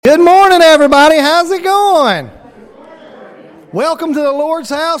Good morning, everybody. How's it going? Welcome to the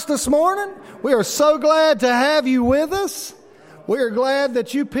Lord's house this morning. We are so glad to have you with us. We are glad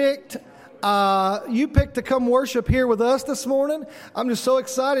that you picked to come worship here with us this morning. I'm just so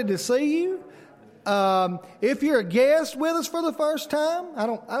excited to see you. If you're a guest with us for the first time, I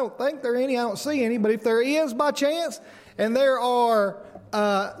don't think there are any. I don't see any, but if there is by chance, and there are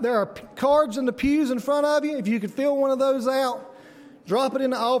cards in the pews in front of you, if you could fill one of those out. Drop it in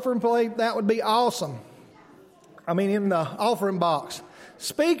the offering plate. That would be awesome. In the offering box.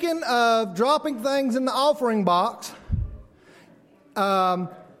 Speaking of dropping things in the offering box,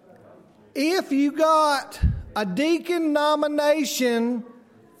 if you got a deacon nomination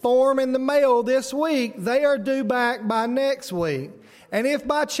form in the mail this week, they are due back by next week. And if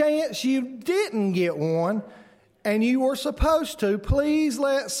by chance you didn't get one, and you were supposed to, please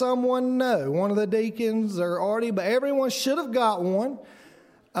let someone know. One of the deacons but everyone should have got one.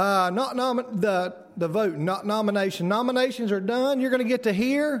 The vote, not nomination. Nominations are done. You're going to get to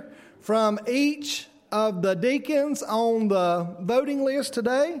hear from each of the deacons on the voting list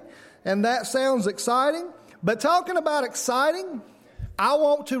today, and that sounds exciting. But talking about exciting, I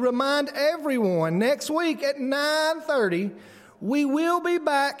want to remind everyone, next week at 9:30, we will be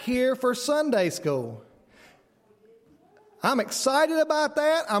back here for Sunday school. I'm excited about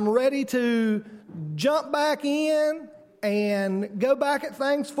that. I'm ready to jump back in and go back at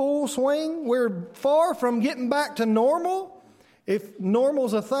things full swing. We're far from getting back to normal, if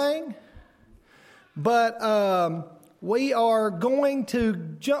normal's a thing. But we are going to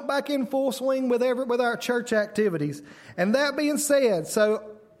jump back in full swing with our church activities. And that being said,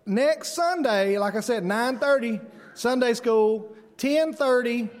 so next Sunday, like I said, 9:30, Sunday school,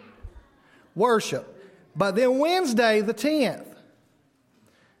 10:30, worship. But then Wednesday, the 10th,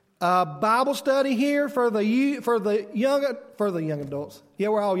 Bible study here for the young adults. Yeah,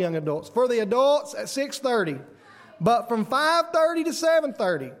 we're all young adults. For the adults at 6:30. But from 5:30 to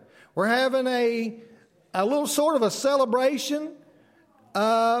 7:30, we're having a little sort of a celebration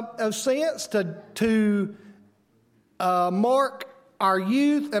of sense to mark our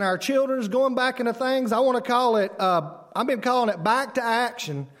youth and our children's going back into things. I want to call it. I've been calling it back to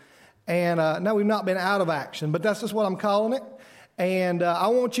action. And no, we've not been out of action, but that's just what I'm calling it. And I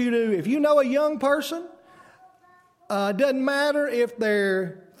want you to, if you know a young person, it doesn't matter if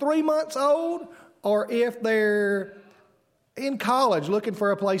they're 3 months old or if they're in college looking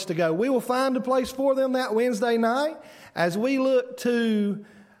for a place to go. We will find a place for them that Wednesday night as we look to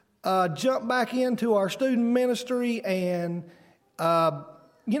jump back into our student ministry and,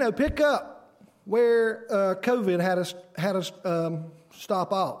 pick up where COVID had us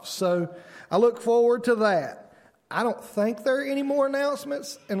stop off. So I look forward to that. I don't think there are any more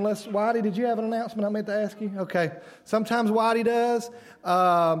announcements unless, Whitey, did you have an announcement I meant to ask you? Okay. Sometimes Whitey does.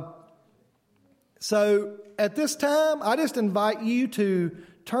 So at this time, I just invite you to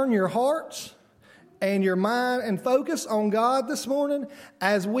turn your hearts and your mind and focus on God this morning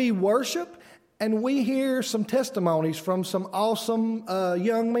as we worship and we hear some testimonies from some awesome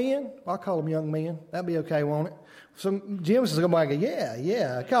young men. I'll call them young men. That'd be okay, won't it? Jim's is going to be like,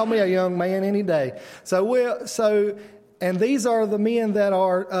 yeah, call me a young man any day. And these are the men that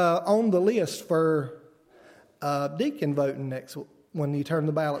are on the list for deacon voting when you turn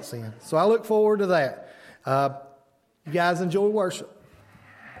the ballots in. So I look forward to that. You guys enjoy worship.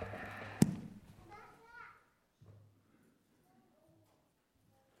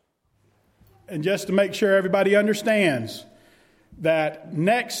 And just to make sure everybody understands that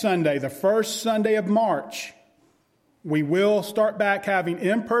next Sunday, the first Sunday of March, we will start back having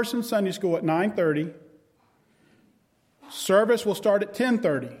in-person Sunday school at 9:30. Service will start at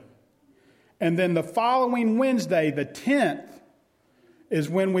 10:30. And then the following Wednesday, the 10th, is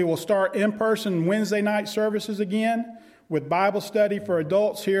when we will start in-person Wednesday night services again with Bible study for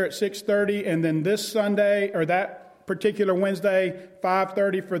adults here at 6:30. And then this Sunday, or that particular Wednesday,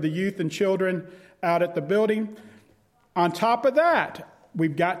 5:30 for the youth and children out at the building. On top of that,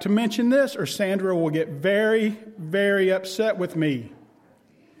 we've got to mention this or Sandra will get very, very upset with me.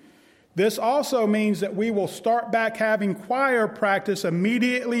 This also means that we will start back having choir practice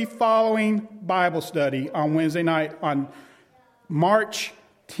immediately following Bible study on Wednesday night on March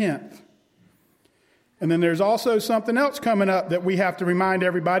 10th. And then there's also something else coming up that we have to remind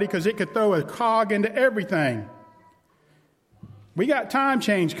everybody because it could throw a cog into everything. We got time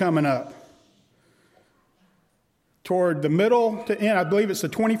change coming up. Toward the middle to end, I believe it's the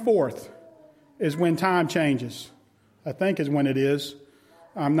 24th, is when time changes. I think is when it is.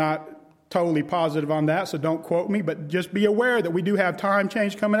 I'm not totally positive on that, so don't quote me, but just be aware that we do have time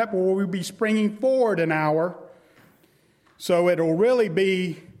change coming up where we'll be springing forward an hour. So it'll really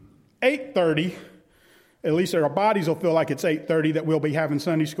be 8:30, at least our bodies will feel like it's 8:30 that we'll be having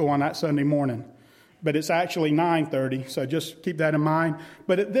Sunday school on that Sunday morning. But it's actually 9:30, so just keep that in mind.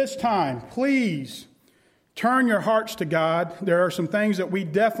 But at this time, please turn your hearts to God. There are some things that we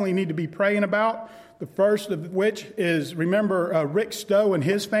definitely need to be praying about. The first of which is, remember Rick Stowe and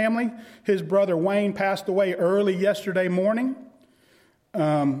his family. His brother Wayne passed away early yesterday morning.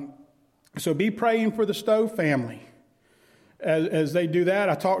 So be praying for the Stowe family. As they do that,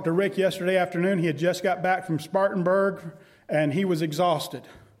 I talked to Rick yesterday afternoon. He had just got back from Spartanburg, and he was exhausted.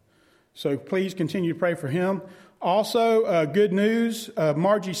 So please continue to pray for him. Also, good news,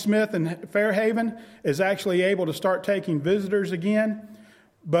 Margie Smith in Fairhaven is actually able to start taking visitors again,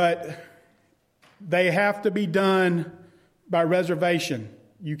 but they have to be done by reservation.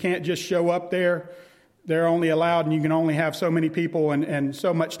 You can't just show up there. They're only allowed, and you can only have so many people and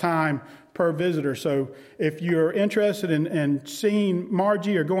so much time per visitor. So if you're interested in seeing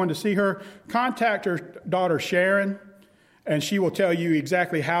Margie or going to see her, contact her daughter Sharon, and she will tell you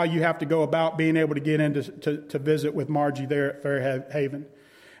exactly how you have to go about being able to get in to visit with Margie there at Fairhaven.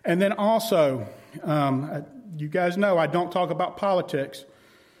 And then also, you guys know I don't talk about politics,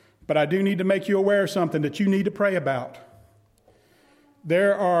 but I do need to make you aware of something that you need to pray about.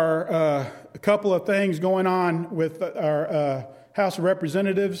 There are a couple of things going on with our House of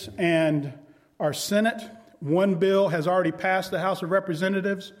Representatives and our Senate. One bill has already passed the House of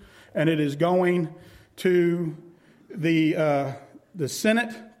Representatives, and it is going to the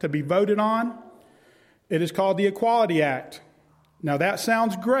Senate to be voted on. It is called the Equality Act. Now that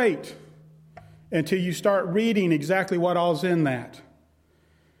sounds great until you start reading exactly what all's in that.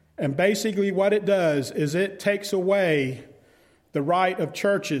 And basically what it does is it takes away the right of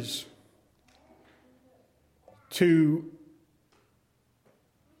churches to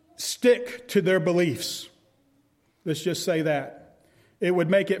stick to their beliefs. Let's just say that. It would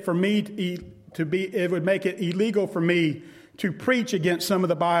make it it would make it illegal for me to preach against some of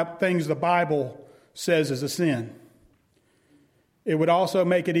the things the Bible says is a sin. It would also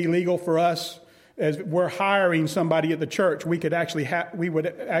make it illegal for us, as we're hiring somebody at the church, we would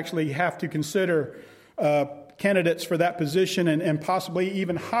actually have to consider candidates for that position and possibly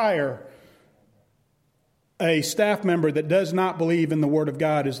even hire a staff member that does not believe in the Word of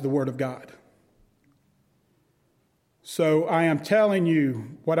God as the Word of God. So what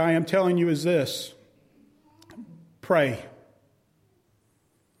I am telling you is this: pray.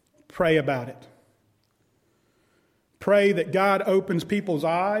 Pray about it. Pray that God opens people's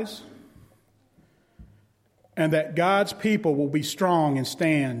eyes and that God's people will be strong and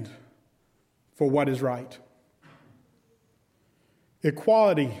stand for what is right.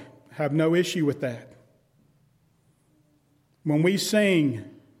 Equality, have no issue with that. When we sing,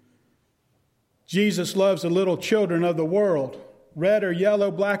 Jesus loves the little children of the world, red or yellow,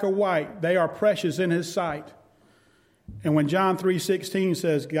 black or white, they are precious in His sight. And when John 3:16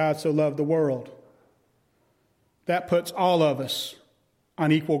 says, God so loved the world, that puts all of us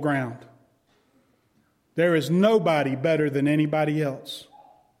on equal ground. There is nobody better than anybody else.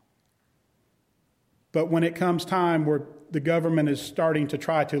 But when it comes time where the government is starting to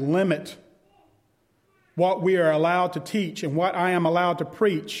try to limit what we are allowed to teach and what I am allowed to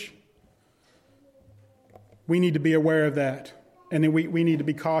preach, we need to be aware of that. And then we need to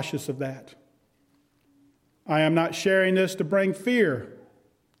be cautious of that. I am not sharing this to bring fear.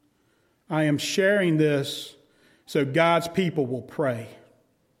 I am sharing this so God's people will pray.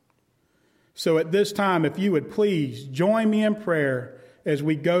 So at this time, if you would please join me in prayer as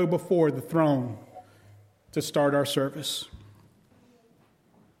we go before the throne to start our service.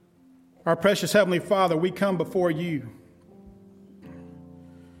 Our precious Heavenly Father, we come before you.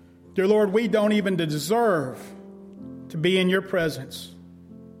 Dear Lord, we don't even deserve to be in your presence.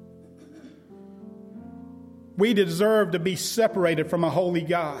 We deserve to be separated from a holy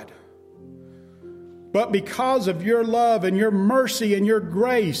God. But because of your love and your mercy and your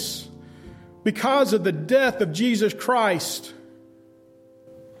grace, because of the death of Jesus Christ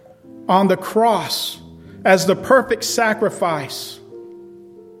on the cross as the perfect sacrifice,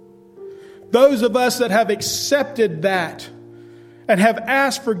 those of us that have accepted that and have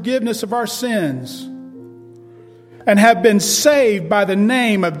asked forgiveness of our sins and have been saved by the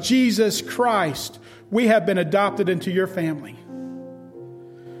name of Jesus Christ, we have been adopted into your family.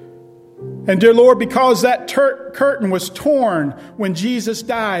 And dear Lord, because that curtain was torn when Jesus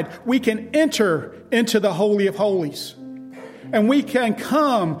died, we can enter into the Holy of Holies. And we can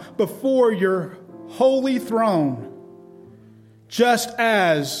come before your holy throne just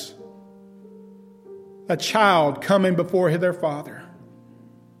as a child coming before their father.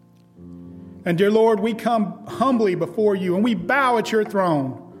 And dear Lord, we come humbly before you and we bow at your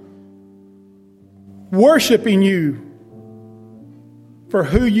throne worshiping you for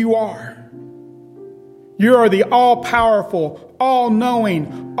who you are. You are the all-powerful,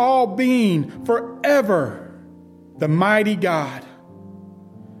 all-knowing, all-being, forever the mighty God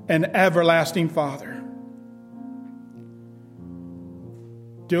and everlasting Father.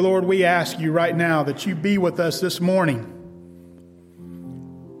 Dear Lord, we ask you right now that you be with us this morning,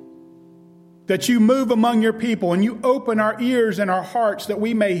 that you move among your people and you open our ears and our hearts that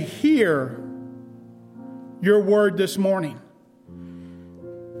we may hear your word this morning.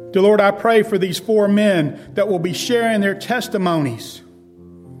 Dear Lord, I pray for these 4 men that will be sharing their testimonies,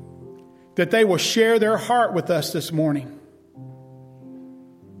 that they will share their heart with us this morning.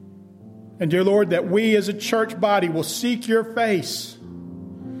 And dear Lord, that we as a church body will seek your face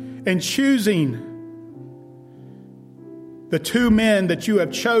in choosing the 2 men that you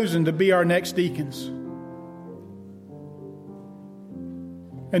have chosen to be our next deacons.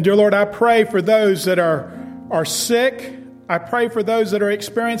 And dear Lord, I pray for those that are sick. I pray for those that are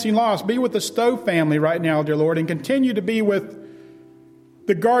experiencing loss. Be with the Stowe family right now, dear Lord, and continue to be with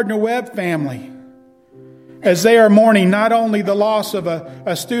the Gardner-Webb family as they are mourning not only the loss of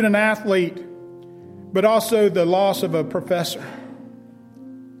a student athlete, but also the loss of a professor.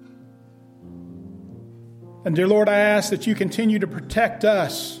 And dear Lord, I ask that you continue to protect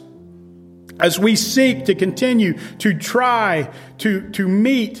us as we seek to continue to try to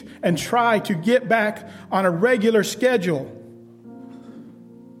meet and try to get back on a regular schedule.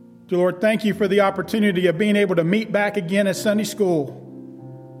 Dear Lord, thank you for the opportunity of being able to meet back again at Sunday school.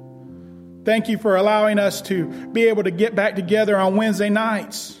 Thank you for allowing us to be able to get back together on Wednesday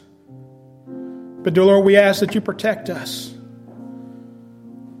nights. But dear Lord, we ask that you protect us.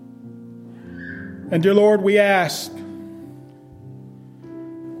 And dear Lord, we ask,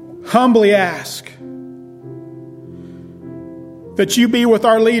 humbly ask, that you be with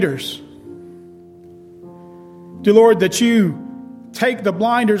our leaders. Dear Lord, that you take the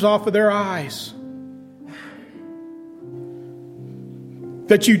blinders off of their eyes.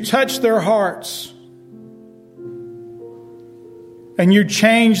 That you touch their hearts. And you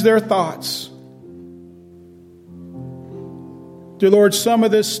change their thoughts. Dear Lord, some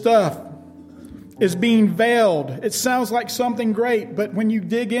of this stuff is being veiled. It sounds like something great, but when you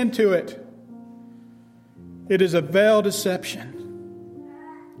dig into it, it is a veiled deception.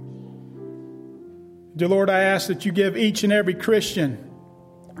 Dear Lord, I ask that you give each and every Christian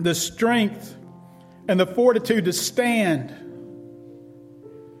the strength and the fortitude to stand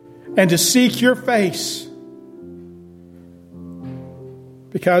and to seek your face.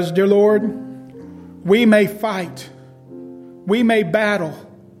 Because, dear Lord, we may fight, we may battle,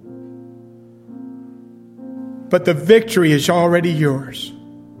 but the victory is already yours.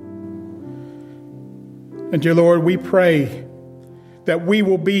 And dear Lord, we pray that we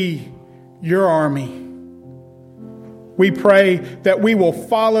will be your army. We pray that we will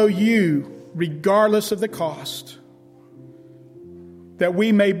follow you regardless of the cost. That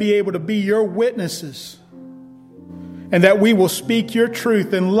we may be able to be your witnesses. And that we will speak your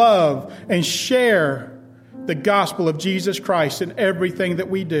truth in love and share the gospel of Jesus Christ in everything that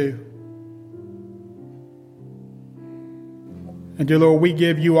we do. And dear Lord, we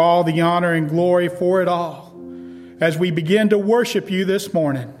give you all the honor and glory for it all. As we begin to worship you this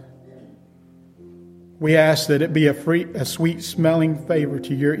morning, we ask that it be a sweet-smelling favor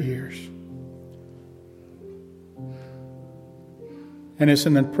to your ears. And it's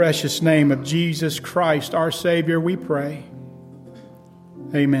in the precious name of Jesus Christ, our Savior, we pray.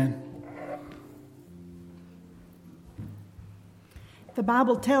 Amen. The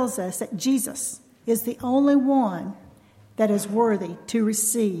Bible tells us that Jesus is the only one that is worthy to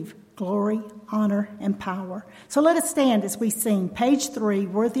receive glory, honor, and power. So let us stand as we sing page 3,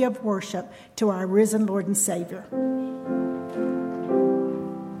 Worthy of Worship, to our risen Lord and Savior.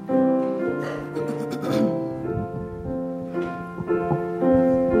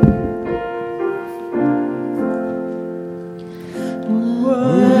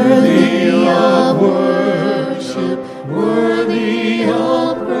 Worthy of worship, worthy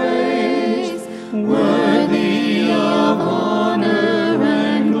of praise, worthy of honor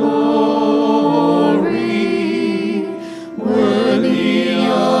and glory, worthy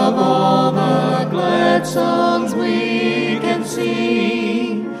of all the glad songs we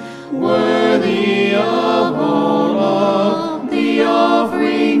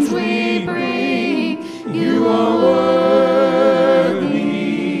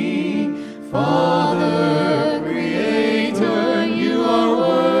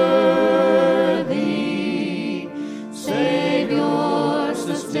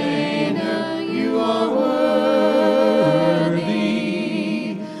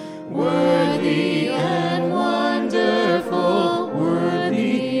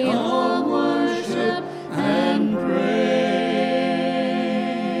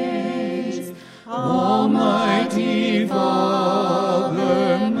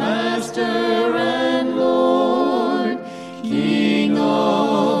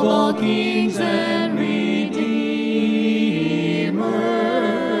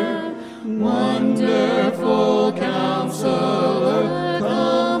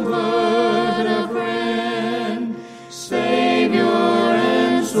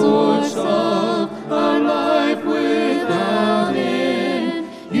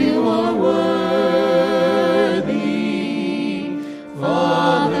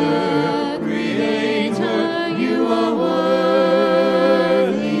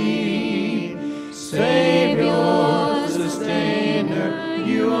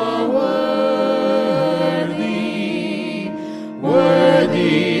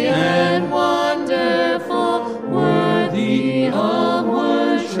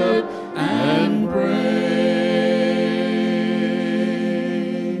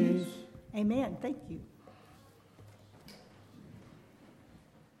you.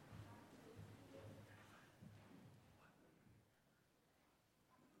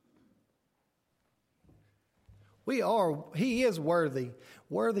 He is worthy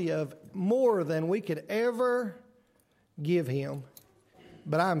of more than we could ever give him.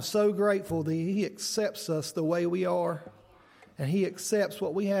 But I'm so grateful that he accepts us the way we are, and he accepts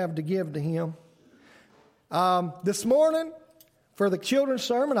what we have to give to him. This morning, for the children's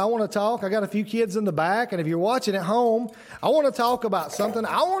sermon, I want to talk. I got a few kids in the back, and if you're watching at home, I want to talk about something.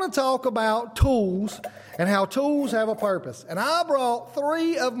 I want to talk about tools and how tools have a purpose. And I brought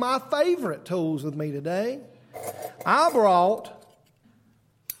 3 of my favorite tools with me today. I brought,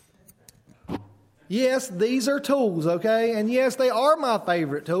 yes, these are tools, okay? And yes, they are my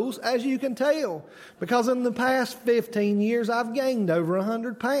favorite tools, as you can tell, because in the past 15 years, I've gained over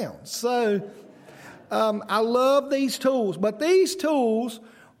 100 pounds. So I love these tools, but these tools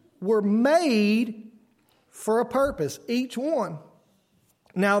were made for a purpose, each one.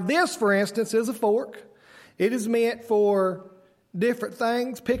 Now, this, for instance, is a fork. It is meant for different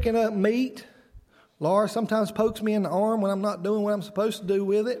things, picking up meat. Laura sometimes pokes me in the arm when I'm not doing what I'm supposed to do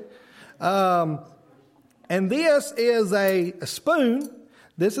with it. And this is a spoon.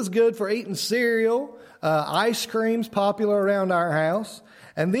 This is good for eating cereal. Ice cream's popular around our house.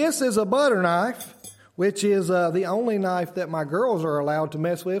 And this is a butter knife, which is the only knife that my girls are allowed to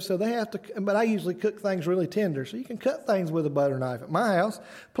mess with. So they have to, but I usually cook things really tender. So you can cut things with a butter knife at my house,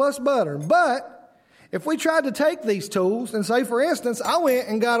 plus butter. But if we tried to take these tools and say, for instance, I went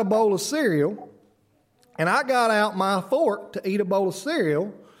and got a bowl of cereal, and I got out my fork to eat a bowl of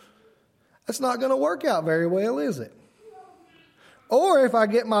cereal, that's not going to work out very well, is it? Or if I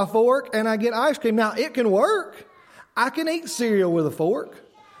get my fork and I get ice cream, now it can work. I can eat cereal with a fork,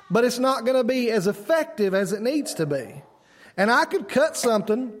 but it's not going to be as effective as it needs to be. And I could cut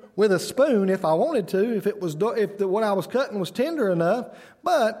something with a spoon if I wanted to, if what I was cutting was tender enough,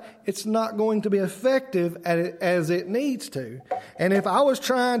 but it's not going to be effective as it needs to. And if I was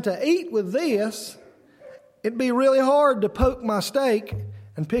trying to eat with this, it'd be really hard to poke my steak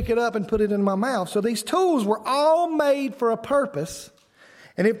and pick it up and put it in my mouth. So these tools were all made for a purpose.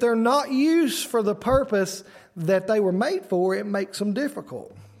 And if they're not used for the purpose that they were made for, it makes them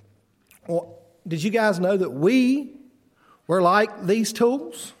difficult. Well, did you guys know that we were like these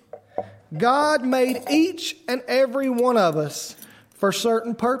tools? God made each and every one of us for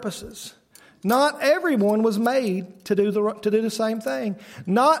certain purposes. Not everyone was made to do the same thing.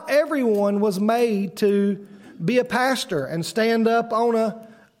 Not everyone was made to be a pastor and stand up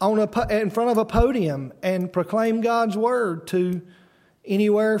in front of a podium and proclaim God's word to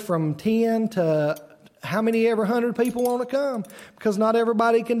anywhere from 10 to how many ever 100 people want to come, because not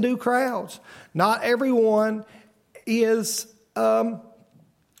everybody can do crowds. Not everyone was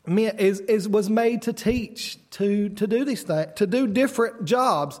made to teach, to do these things, to do different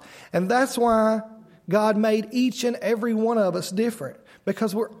jobs. And that's why God made each and every one of us different,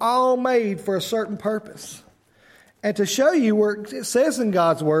 because we're all made for a certain purpose. And to show you where it says in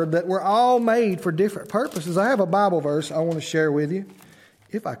God's word that we're all made for different purposes, I have a Bible verse I want to share with you,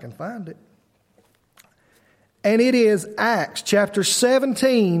 if I can find it. And it is Acts chapter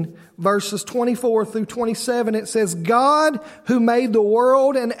 17, verses 24 through 27. It says, God, who made the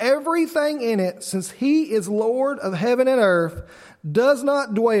world and everything in it, since he is Lord of heaven and earth, does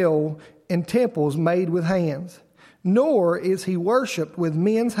not dwell in temples made with hands, nor is he worshipped with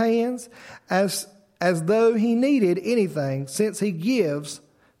men's hands as though he needed anything, since he gives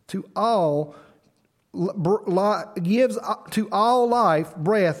to all life,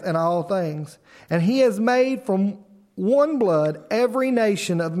 breath, and all things. And he has made from one blood every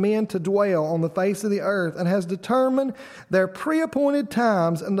nation of men to dwell on the face of the earth, and has determined their pre-appointed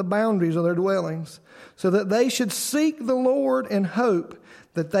times and the boundaries of their dwellings, so that they should seek the Lord in hope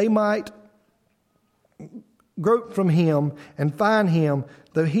that they might grope from him and find him,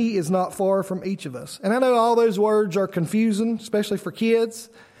 though he is not far from each of us. And I know all those words are confusing, especially for kids,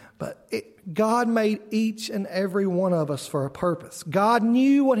 but God made each and every one of us for a purpose. God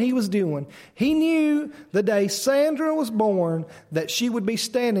knew what he was doing. He knew the day Sandra was born that she would be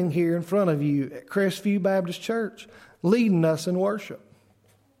standing here in front of you at Crestview Baptist Church, leading us in worship.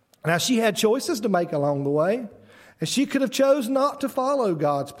 Now, she had choices to make along the way, and she could have chose not to follow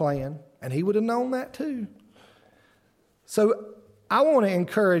God's plan, and he would have known that too. So I want to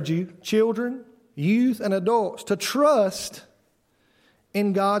encourage you, children, youth, and adults, to trust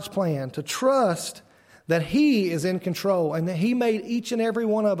in God's plan, to trust that he is in control and that he made each and every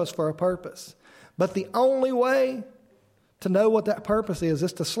one of us for a purpose. But the only way to know what that purpose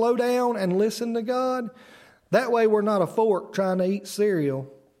is to slow down and listen to God. That way we're not a fork trying to eat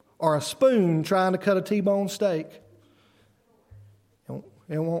cereal or a spoon trying to cut a T-bone steak.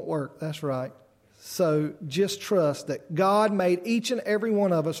 It won't work. That's right. So just trust that God made each and every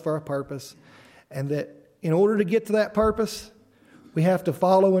one of us for a purpose, and that in order to get to that purpose, we have to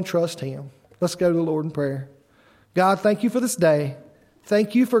follow and trust Him. Let's go to the Lord in prayer. God, thank you for this day.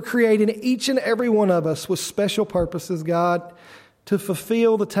 Thank you for creating each and every one of us with special purposes, God, to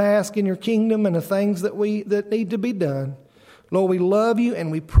fulfill the task in your kingdom and the things that need to be done. Lord, we love you and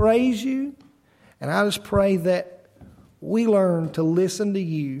we praise you. And I just pray that we learn to listen to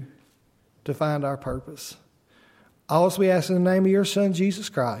you to find our purpose. All this we ask in the name of your Son, Jesus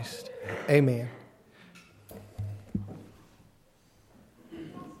Christ. Amen.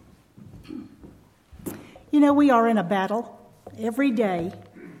 You know, we are in a battle every day.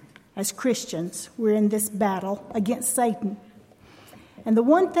 As Christians, we're in this battle against Satan. And the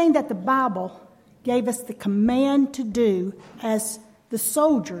one thing that the Bible gave us the command to do as the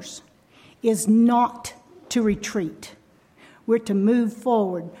soldiers is not to retreat. We're to move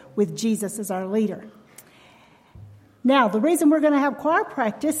forward with Jesus as our leader. Now, the reason we're going to have choir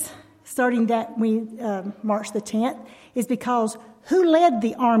practice starting that March the 10th is because who led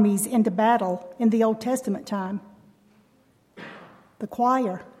the armies into battle in the Old Testament time? The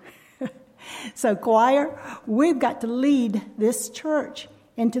choir. So choir, we've got to lead this church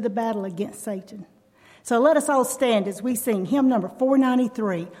into the battle against Satan. So let us all stand as we sing hymn number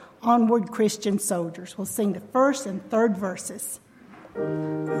 493, Onward Christian Soldiers. We'll sing the first and third verses.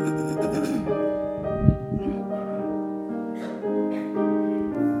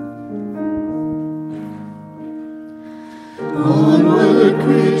 Onward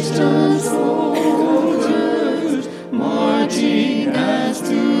Christian soldiers, marching as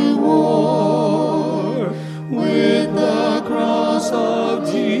to war, with the cross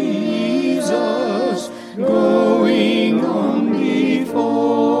of Jesus going on before.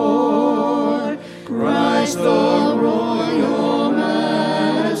 Christ the royal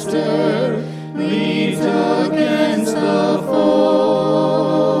master leads against the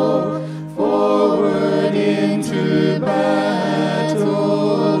foe, forward into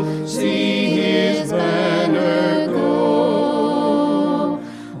battle, see his banner go.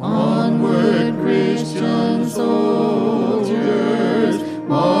 Onward Christian soldiers,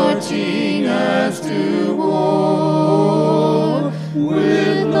 marching as to war,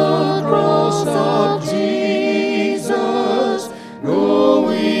 with the cross of Jesus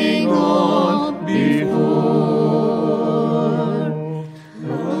going on before.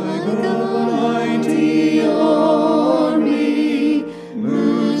 Like a mighty army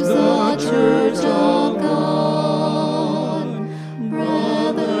moves the church of God.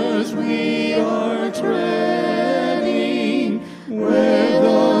 Brothers, we are treading where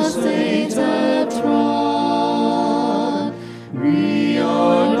the saints have trod. We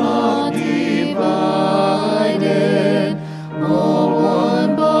are not divided, all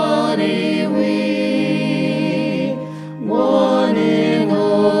one body we, one in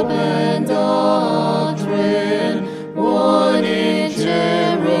hope and doctrine, one in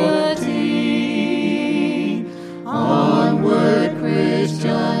charity. Onward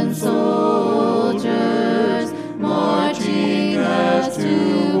Christian soldiers, marching as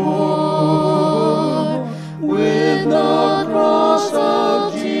to war, with the cross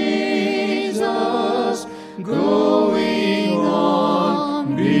of Jesus going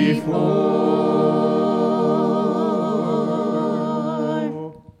on before.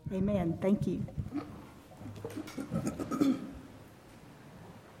 Amen. Thank you.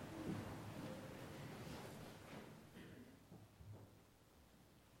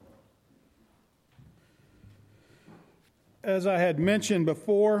 As I had mentioned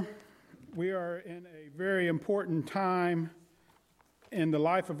before, we are in a very important time in the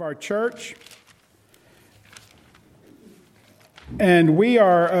life of our church. And we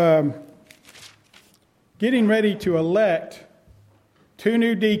are getting ready to elect 2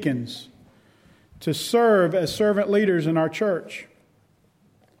 new deacons to serve as servant leaders in our church.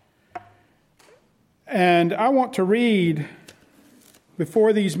 And I want to read,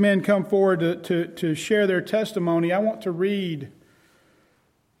 before these men come forward to share their testimony, I want to read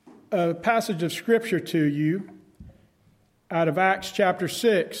a passage of Scripture to you out of Acts chapter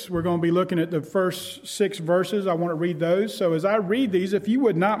 6. We're going to be looking at the first 6 verses. I want to read those. So as I read these, if you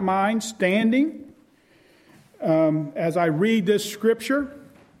would not mind standing as I read this Scripture.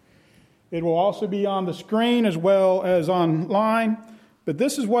 It will also be on the screen as well as online. But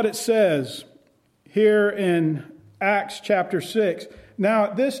this is what it says here in Acts chapter 6. Now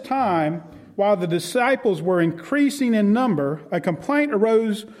at this time, while the disciples were increasing in number, a complaint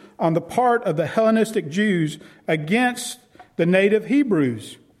arose on the part of the Hellenistic Jews against the native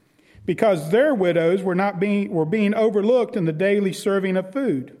Hebrews, because their widows were being overlooked in the daily serving of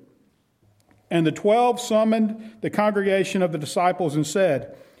food. And the 12 summoned the congregation of the disciples and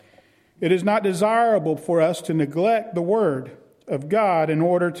said, "It is not desirable for us to neglect the word of God in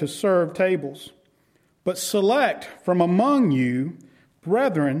order to serve tables, but select from among you,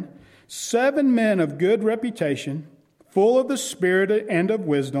 brethren, 7 men of good reputation, full of the Spirit and of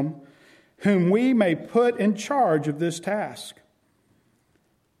wisdom, whom we may put in charge of this task.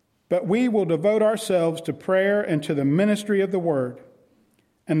 But we will devote ourselves to prayer and to the ministry of the word."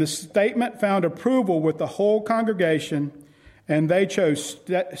 And the statement found approval with the whole congregation, and they chose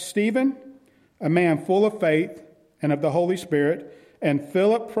Stephen, a man full of faith and of the Holy Spirit, and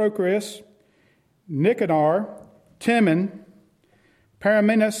Philip, Prochorus, Nicanor, Timon,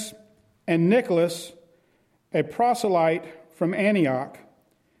 Paramenes, and Nicholas, a proselyte from Antioch.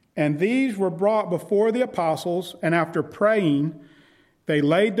 And these were brought before the apostles, and after praying, they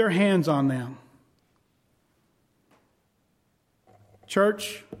laid their hands on them.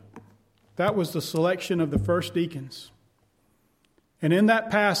 Church, that was the selection of the first deacons. And in that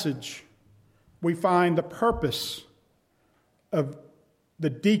passage, we find the purpose of the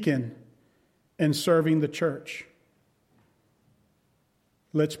deacon in serving the church.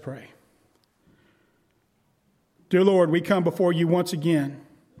 Let's pray. Dear Lord, we come before you once again.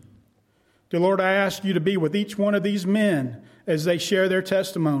 Dear Lord, I ask you to be with each one of these men as they share their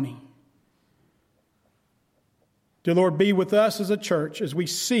testimony. Dear Lord, be with us as a church as we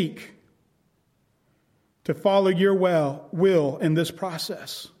seek to follow your will in this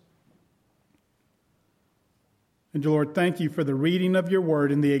process. And dear Lord, thank you for the reading of your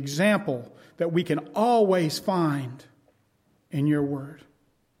word and the example that we can always find in your word.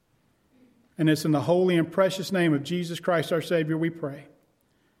 And it's in the holy and precious name of Jesus Christ, our Savior, we pray.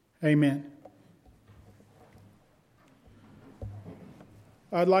 Amen.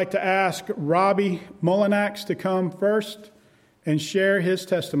 I'd like to ask Robbie Mullinax to come first and share his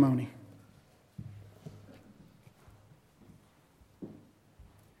testimony.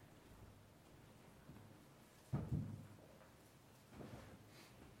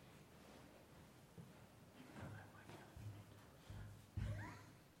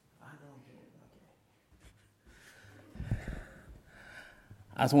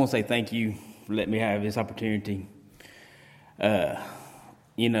 I just want to say thank you for letting me have this opportunity.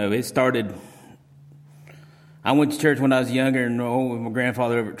 It started, I went to church when I was younger and with my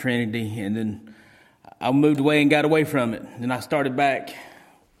grandfather over at Trinity, and then I moved away and got away from it. And I started back,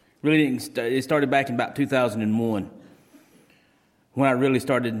 it started back in about 2001 when I really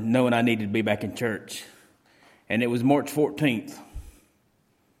started knowing I needed to be back in church. And it was March 14th.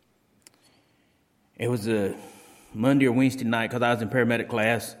 It was a Monday or Wednesday night because I was in paramedic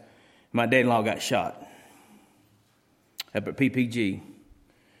class. My dad-in-law got shot up at PPG.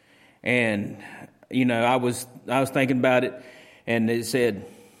 And, I was thinking about it, and I said,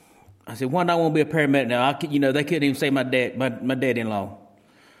 why do I want to be a paramedic now? They couldn't even say my dad-in-law.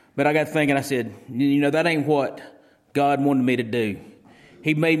 But I got thinking, I said, that ain't what God wanted me to do.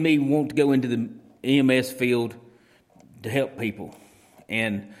 He made me want to go into the EMS field to help people.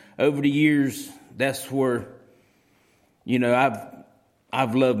 And over the years, that's where,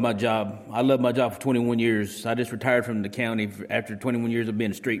 I've loved my job. I loved my job for 21 years. I just retired from the county after 21 years of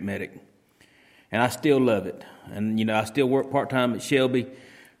being a street medic. And I still love it. And, I still work part-time at Shelby,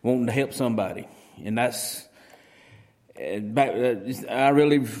 wanting to help somebody. And that's, I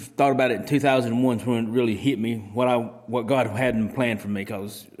really thought about it in 2001 when it really hit me, what God had in plan for me.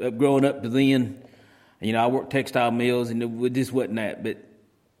 Because growing up to then, I worked textile mills, and it just wasn't that. But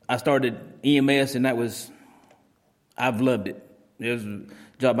I started EMS, and I've loved it. It was a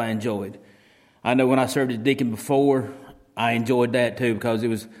job I enjoyed. I know when I served as deacon before, I enjoyed that too,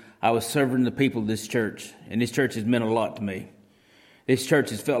 because I was serving the people of this church, and this church has meant a lot to me. This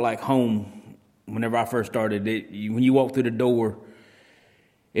church has felt like home whenever I first started. When you walk through the door,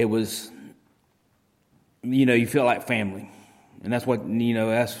 it was, you feel like family. And that's what,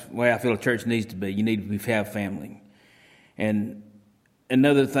 that's the way I feel a church needs to be. You need to have family. And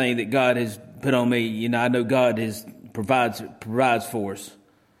another thing that God has put on me, I know God provides for us.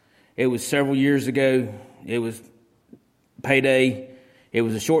 It was several years ago. It was payday. It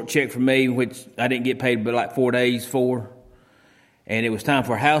was a short check for me, which I didn't get paid but like 4 days for. And it was time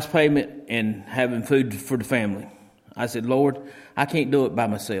for a house payment and having food for the family. I said, Lord, I can't do it by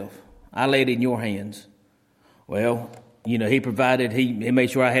myself. I laid it in your hands. Well, he provided. He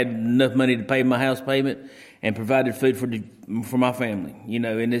made sure I had enough money to pay my house payment and provided food for my family.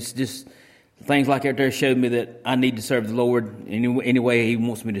 And it's just things like that there showed me that I need to serve the Lord any way He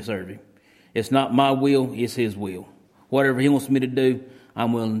wants me to serve Him. It's not my will, it's His will. Whatever He wants me to do,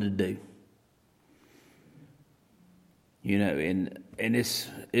 I'm willing to do. You know, and it's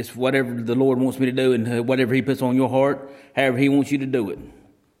whatever the Lord wants me to do, and whatever He puts on your heart, however He wants you to do it.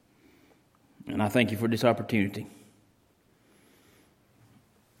 And I thank you for this opportunity.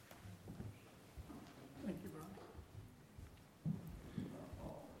 Thank you,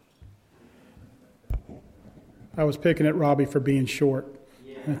 Brian. I was picking at Robbie for being short.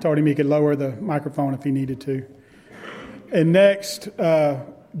 I told him he could lower the microphone if he needed to. And next,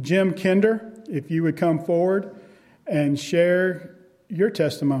 Jim Kinder, if you would come forward and share your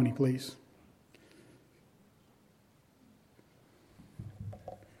testimony, please.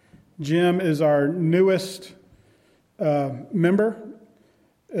 Jim is our newest member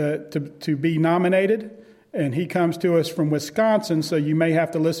to be nominated, and he comes to us from Wisconsin, so you may have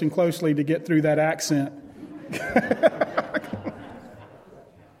to listen closely to get through that accent.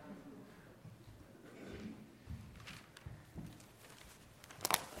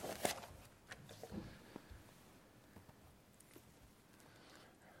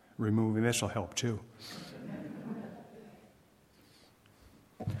 Removing this will help too.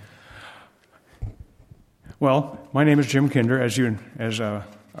 Well, my name is Jim Kinder, as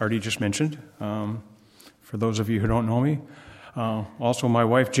Artie just mentioned. For those of you who don't know me, also my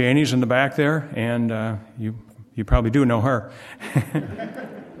wife Janie's in the back there, and you probably do know her.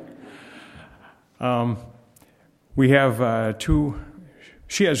 We have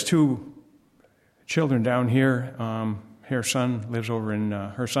she has two children down here. Her son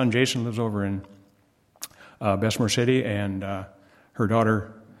Jason lives over in Bessemer City, and her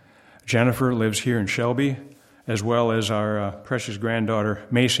daughter Jennifer lives here in Shelby, as well as our precious granddaughter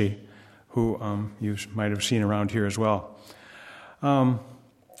Macy, who you might have seen around here as well.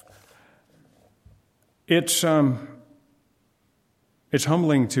 It's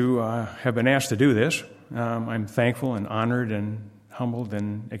humbling to have been asked to do this. I'm thankful and honored and humbled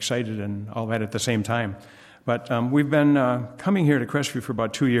and excited and all that at the same time. But we've been coming here to Crestview for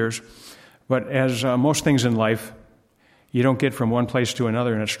about 2 years. But as most things in life, you don't get from one place to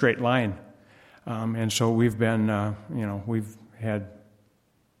another in a straight line. And so we've been, we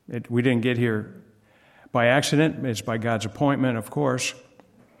didn't get here by accident. It's by God's appointment, of course.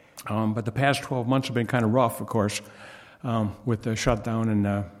 But the past 12 months have been kind of rough, of course, with the shutdown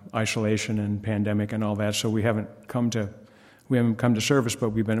and isolation and pandemic and all that. So we haven't come to service,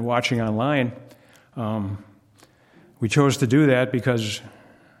 but we've been watching online. We chose to do that because,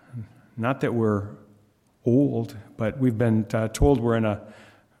 not that we're old, but we've been told we're in a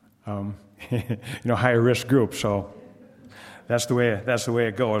higher risk group. So that's the way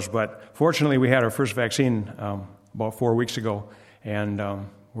it goes. But fortunately, we had our first vaccine about 4 weeks ago, and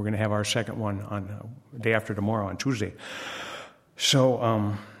we're going to have our second one on the day after tomorrow, on Tuesday.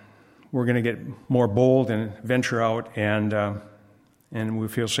 So we're going to get more bold and venture out, and we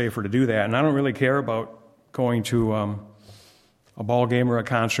feel safer to do that. And I don't really care about going to a ball game or a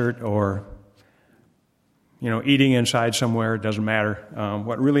concert or eating inside somewhere. It doesn't matter.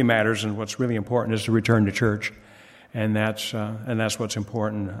 What really matters and what's really important is to return to church, and that's what's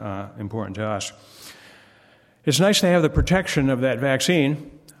important to us. It's nice to have the protection of that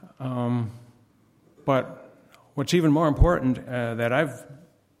vaccine, but what's even more important that I've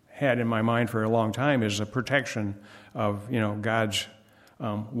had in my mind for a long time is the protection of God's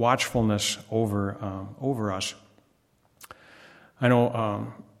watchfulness over us. I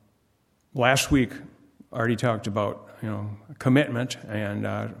know last week Artie talked about commitment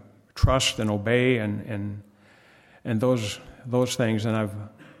and trust and obey and those things, and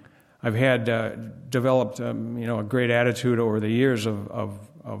I've had developed a great attitude over the years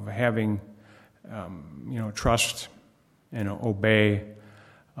of having trust and obey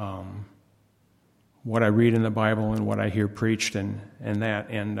what I read in the Bible and what I hear preached and that.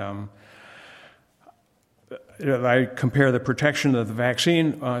 And I compare the protection of the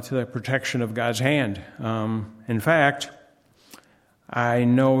vaccine to the protection of God's hand. In fact, I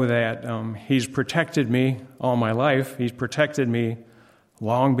know that He's protected me all my life. He's protected me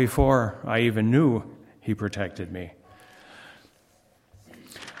long before I even knew He protected me.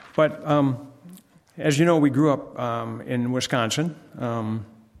 But as you know, we grew up in Wisconsin.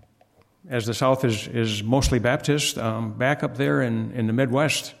 As the South is mostly Baptist, back up there in the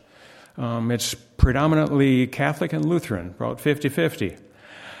Midwest, it's predominantly Catholic and Lutheran, about 50-50.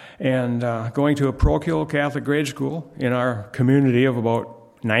 And going to a parochial Catholic grade school in our community of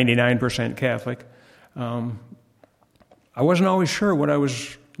about 99% Catholic, I wasn't always sure what I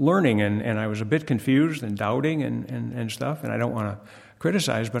was learning, and I was a bit confused and doubting and stuff, and I don't want to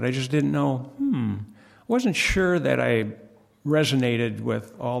criticize, but I just didn't know, I wasn't sure that I resonated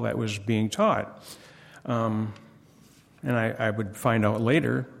with all that was being taught. and I would find out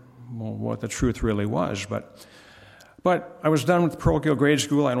later what the truth really was. But I was done with parochial grade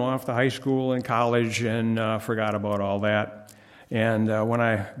school. I went off to high school and college and forgot about all that. And when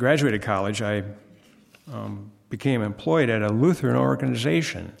I graduated college, I became employed at a Lutheran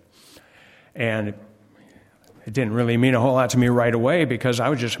organization. And it didn't really mean a whole lot to me right away because I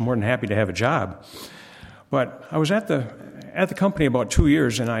was just more than happy to have a job. But I was at the company about 2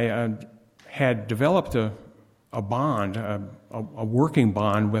 years, and I had developed a bond, a working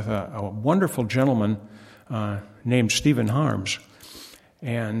bond with a wonderful gentleman named Stephen Harms.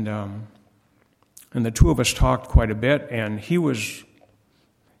 And the two of us talked quite a bit, and he was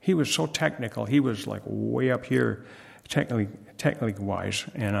so technical. He was like way up here technically wise,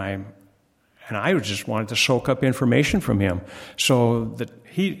 and I just wanted to soak up information from him. So that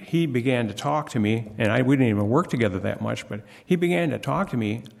he began to talk to me, and we didn't even work together that much, but he began to talk to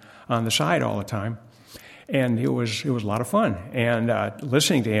me on the side all the time. And it was a lot of fun, and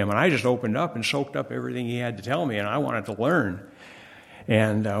listening to him, and I just opened up and soaked up everything he had to tell me, and I wanted to learn.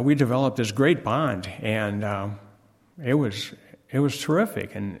 And we developed this great bond, and it was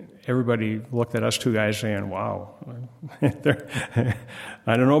terrific. And everybody looked at us two guys saying, "Wow,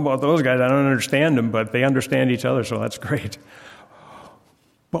 I don't know about those guys. I don't understand them, but they understand each other, so that's great."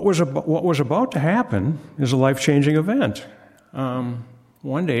 What was about to happen is a life-changing event.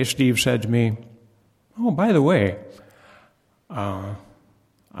 One day, Steve said to me, "Oh, by the way, I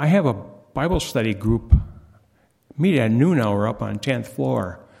have a Bible study group meet at noon hour up on 10th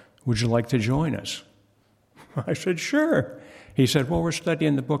floor. Would you like to join us?" I said, "Sure." He said, "Well, we're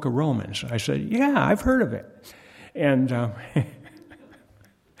studying the book of Romans." I said, "Yeah, I've heard of it." And and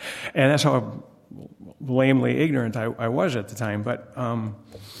that's how lamely ignorant I was at the time. But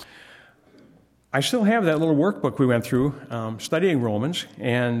I still have that little workbook we went through studying Romans,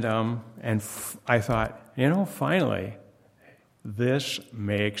 and I thought, finally, this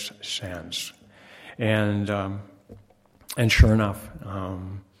makes sense. And sure enough,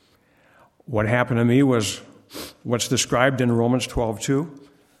 what happened to me was what's described in Romans 12:2.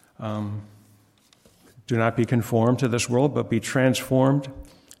 Do not be conformed to this world, but be transformed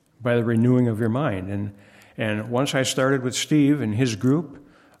by the renewing of your mind. And once I started with Steve and his group,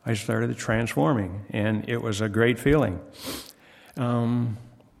 I started transforming, and it was a great feeling. Not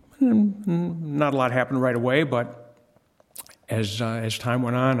a lot happened right away, but as time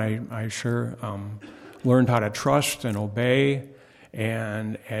went on, I sure learned how to trust and obey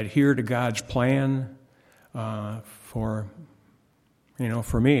and adhere to God's plan for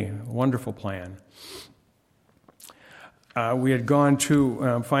me, a wonderful plan. We had gone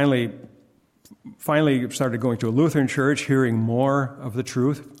to finally started going to a Lutheran church, hearing more of the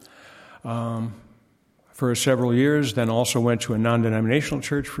truth for several years, then also went to a non-denominational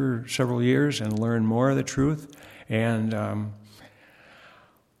church for several years and learned more of the truth. And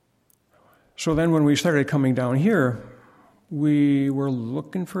so then when we started coming down here, we were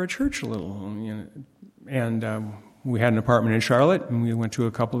looking for a church a little. And we had an apartment in Charlotte, and we went to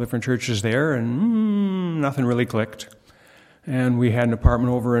a couple different churches there, and nothing really clicked. And we had an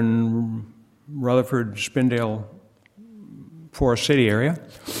apartment over in Rutherford, Spindale, Forest City area.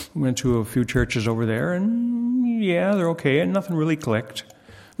 We went to a few churches over there, and yeah, they're okay, and nothing really clicked.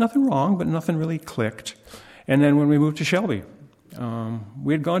 Nothing wrong, but nothing really clicked. And then when we moved to Shelby,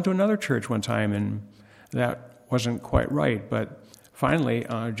 we had gone to another church one time, and that wasn't quite right. But finally,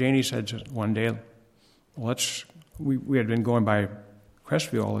 Janie said one day, we had been going by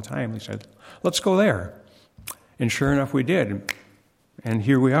Crestview all the time. We said, "Let's go there." And sure enough, we did. And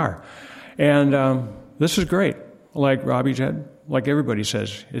here we are. And this is great. Like Robbie said, like everybody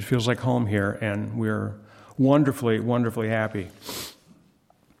says, it feels like home here, and we're wonderfully, wonderfully happy.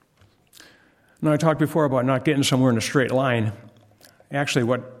 Now, I talked before about not getting somewhere in a straight line. Actually,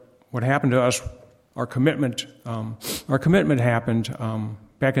 what happened to us, our commitment happened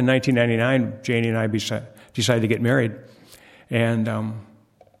back in 1999. Janie and I decided to get married, and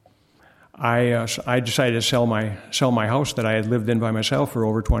I decided to sell my house that I had lived in by myself for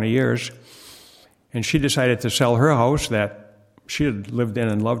over 20 years, and she decided to sell her house that she had lived in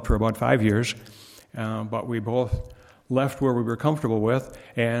and loved for about 5 years. But we both left where we were comfortable with,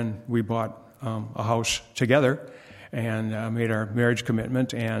 and we bought a house together, and made our marriage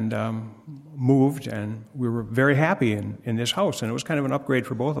commitment, and moved, and we were very happy in this house, and it was kind of an upgrade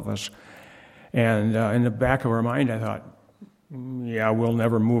for both of us. And in the back of our mind, I thought, yeah, we'll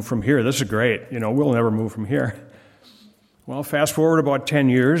never move from here. This is great. We'll never move from here. Well, fast forward about 10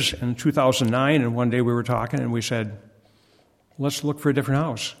 years, in 2009, and one day we were talking, and we said, let's look for a different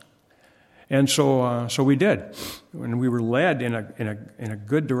house. And so we did. And we were led in a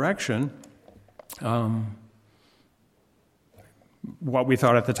good direction. what we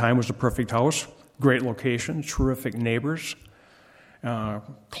thought at the time was a perfect house, great location, terrific neighbors,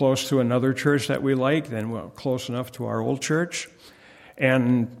 close to another church that we liked, and close enough to our old church.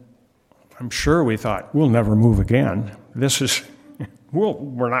 And I'm sure we thought, we'll never move again. This is,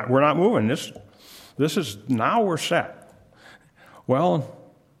 we're not moving. This is, now we're set. Well,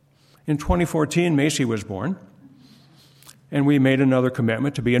 in 2014, Macy was born, and we made another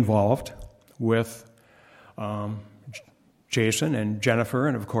commitment to be involved with Jason and Jennifer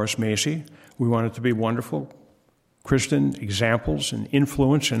and, of course, Macy. We wanted to be wonderful Christian examples and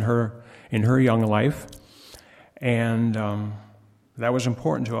influence in her young life, and that was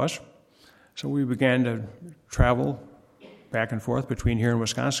important to us. So we began to travel back and forth between here and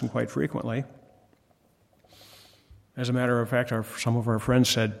Wisconsin quite frequently. As a matter of fact, some of our friends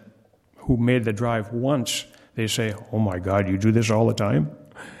said, who made the drive once, they say, "Oh my God, you do this all the time?"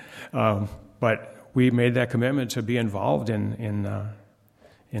 But we made that commitment to be involved in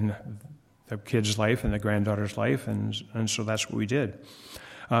the kid's life and the granddaughter's life, and so that's what we did.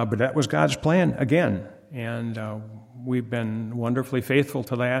 But that was God's plan again, and we've been wonderfully faithful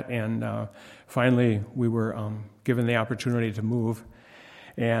to that, and finally we were given the opportunity to move,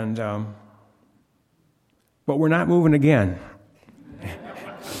 and but we're not moving again.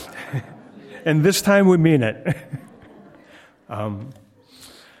 And this time we mean it.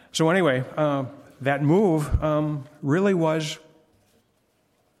 So anyway, that move really was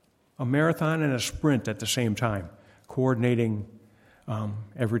a marathon and a sprint at the same time, coordinating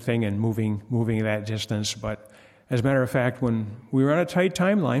everything and moving that distance. But as a matter of fact, when we were on a tight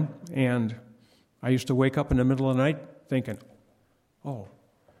timeline, and I used to wake up in the middle of the night thinking, oh,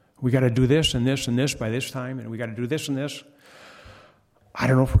 we got to do this and this and this by this time, and we got to do this and this. I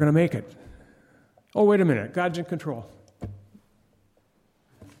don't know if we're going to make it. Oh, wait a minute, God's in control.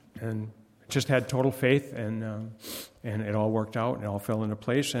 And just had total faith, and it all worked out, and it all fell into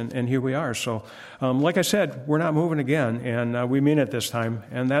place, and here we are. So, like I said, we're not moving again, and we mean it this time,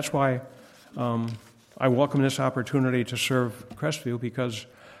 and that's why I welcome this opportunity to serve Crestview, because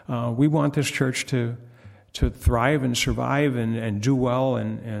we want this church to thrive and survive and do well,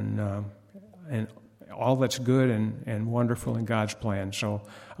 and all that's good and wonderful in God's plan. So,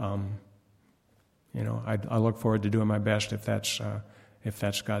 I look forward to doing my best if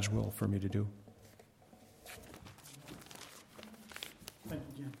that's God's will for me to do. Thank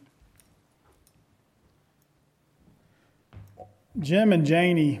you, Jim. Jim and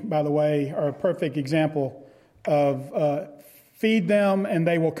Janie, by the way, are a perfect example of feed them and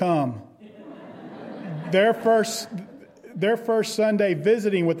they will come. Their first Sunday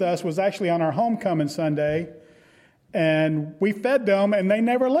visiting with us was actually on our homecoming Sunday, and we fed them and they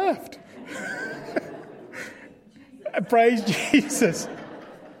never left. Praise Jesus.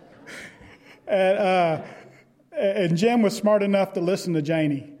 And Jim was smart enough to listen to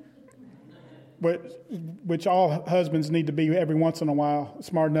Janie, which all husbands need to be every once in a while,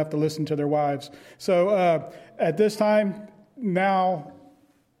 smart enough to listen to their wives. So at this time, now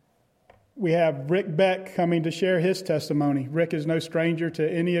we have Rick Beck coming to share his testimony. Rick is no stranger to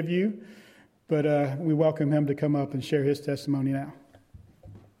any of you, but we welcome him to come up and share his testimony now.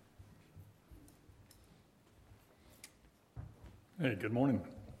 Hey, good morning.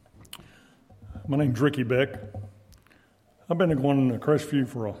 My name's Ricky Beck. I've been going to Crestview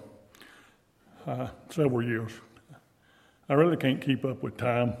for several years. I really can't keep up with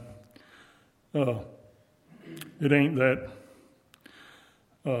time. It ain't that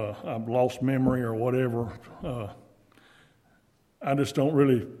I've lost memory or whatever. I just don't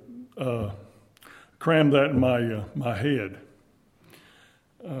really cram that in my head.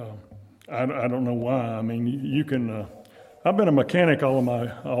 I don't know why. I mean, you can. I've been a mechanic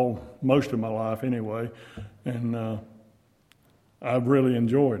most of my life anyway, and I've really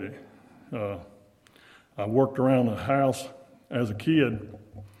enjoyed it. I worked around the house as a kid,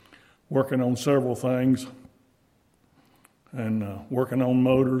 working on several things, and working on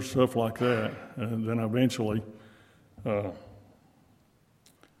motors, stuff like that. And then eventually,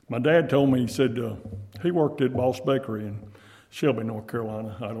 my dad told me, he said he worked at Boss Bakery in Shelby, North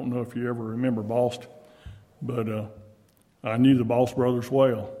Carolina. I don't know if you ever remember Boss, but I knew the Boss brothers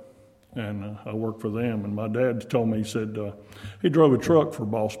well, and I worked for them. And my dad told me, he said he drove a truck for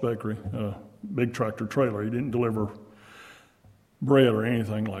Boss Bakery, a big tractor trailer. He didn't deliver bread or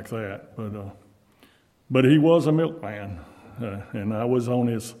anything like that, but he was a milkman, and I was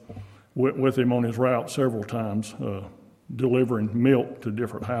with him on his route several times, delivering milk to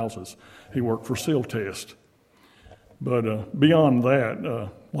different houses. He worked for Seal Test. But beyond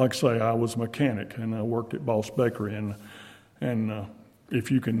that, like I say, I was a mechanic, and I worked at Boss Bakery, and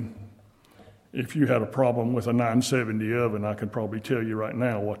if you can if you had a problem with a 970 oven, I could probably tell you right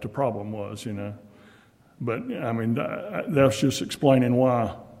now what the problem was, But, I mean, that's just explaining why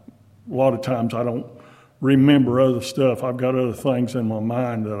a lot of times I don't remember other stuff. I've got other things in my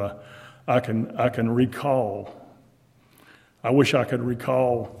mind that I can recall. I wish I could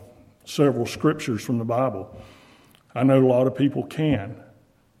recall several scriptures from the Bible. I know a lot of people can,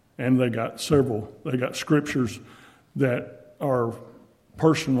 and they got scriptures that are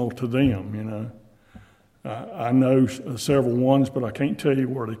personal to them, I know several ones, but I can't tell you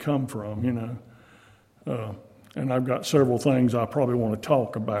where they come from, and I've got several things I probably want to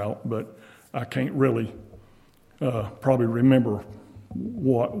talk about, but I can't really probably remember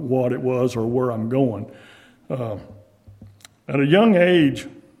what it was or where I'm going. At a young age,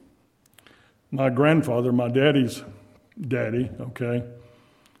 my grandfather, my daddy's daddy,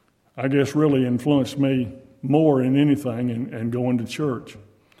 I guess really influenced me more than anything in going to church.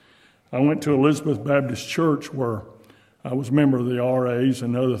 I went to Elizabeth Baptist Church where I was a member of the RAs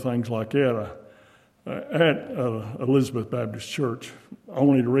and other things like that at Elizabeth Baptist Church.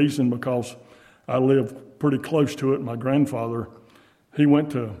 Only the reason because I lived pretty close to it. My grandfather, he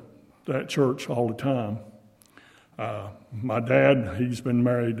went to that church all the time. My dad, he's been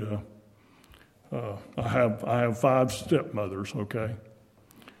married. I have 5 stepmothers.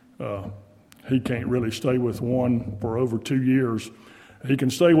 He can't really stay with one for over 2 years. He can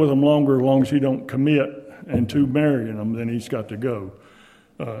stay with them longer as long as he don't commit into marrying them. Then he's got to go.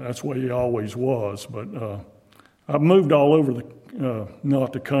 That's the way he always was. But I've moved all over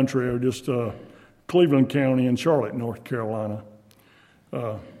not the country, or just Cleveland County and Charlotte, North Carolina.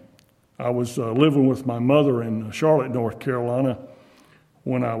 I was living with my mother in Charlotte, North Carolina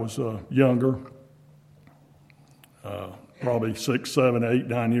when I was younger, probably 6, 7, 8,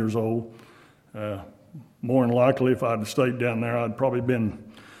 9 years old. More than likely, if I'd have stayed down there, I'd probably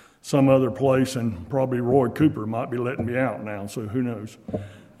been some other place, and probably Roy Cooper might be letting me out now, so who knows.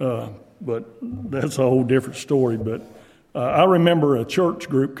 But that's a whole different story. But I remember a church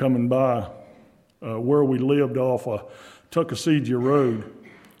group coming by where we lived off Tuckasegee Road,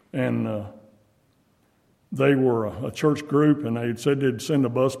 and they were a church group, and they had said they'd send a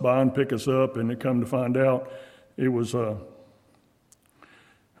bus by and pick us up, and they come to find out it was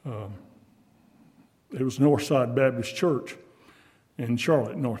Northside Baptist Church in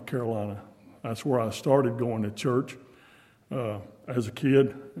Charlotte, North Carolina. That's where I started going to church as a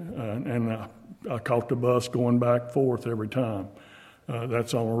kid, and I caught the bus going back and forth every time.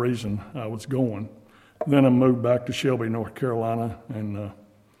 That's the only reason I was going. Then I moved back to Shelby, North Carolina, and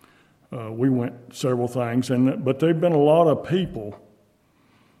we went several things. But there have been a lot of people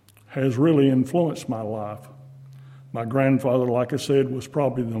has really influenced my life. My grandfather, like I said, was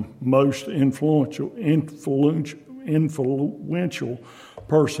probably the most influential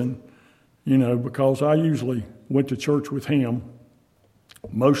person, because I usually went to church with him.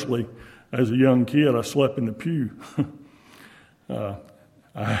 Mostly as a young kid, I slept in the pew.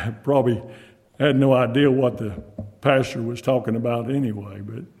 I probably had no idea what the pastor was talking about anyway,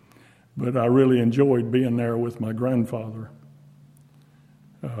 but I really enjoyed being there with my grandfather.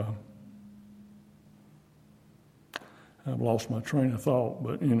 I've lost my train of thought,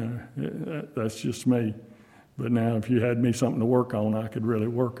 but, that's just me. But now if you had me something to work on, I could really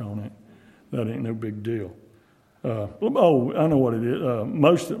work on it. That ain't no big deal. I know what it is.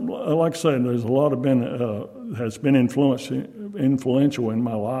 Like I said, there's a lot of has been influential in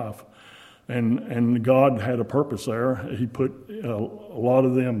my life. And God had a purpose there. He put a lot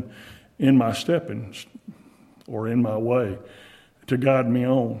of them in my stepping, or in my way, to guide me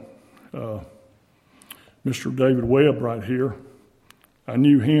on. Mr. David Webb right here, I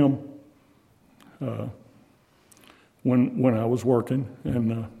knew him when I was working,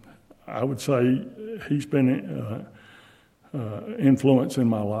 and I would say he's been influence in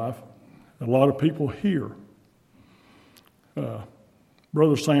my life. A lot of people here.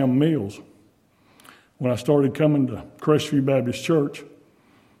 Brother Sam Mills, when I started coming to Crestview Baptist Church,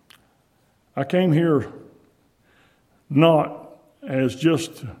 I came here not as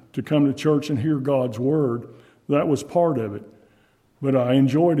just to come to church and hear God's word. That was part of it. But I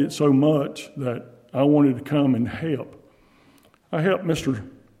enjoyed it so much that I wanted to come and help. I helped Mr.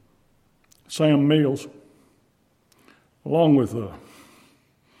 Sam Mills, along with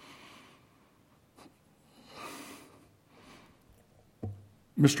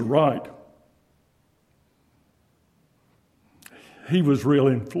Mr. Wright. He was real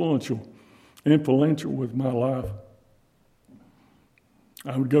influential with my life.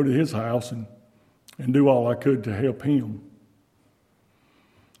 I would go to his house and do all I could to help him.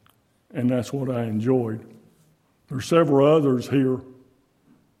 And that's what I enjoyed. There's several others here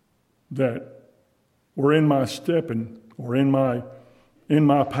that or in my stepping, or in my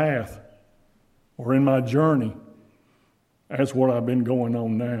path, or in my journey. That's what I've been going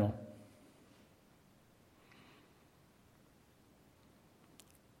on now.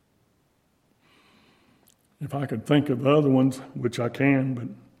 If I could think of other ones, which I can, but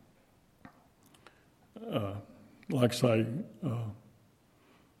like I say,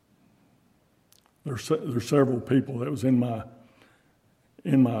 there's several people that was in my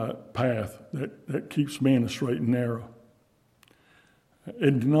path that keeps me in the straight and narrow.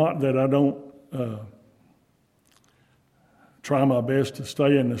 It's not that I don't try my best to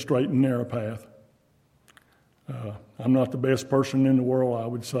stay in the straight and narrow path. I'm not the best person in the world, I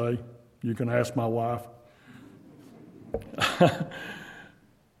would say. You can ask my wife.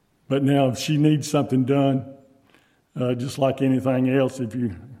 But now if she needs something done, just like anything else, if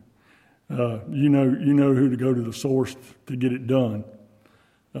you know who to go to the source to get it done,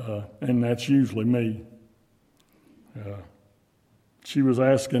 and that's usually me. She was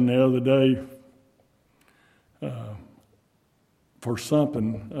asking the other day for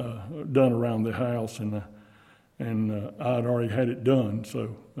something done around the house, and I'd already had it done.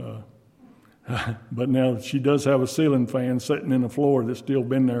 So, but now she does have a ceiling fan sitting in the floor that's still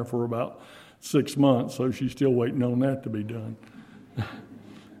been there for about 6 months, so she's still waiting on that to be done.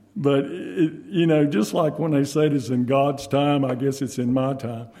 But, just like when they say it's in God's time, I guess it's in my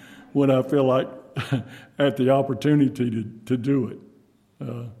time when I feel like at the opportunity to do it.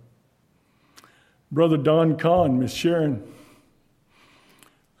 Brother Don Kahn, Miss Sharon.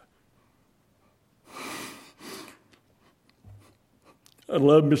 I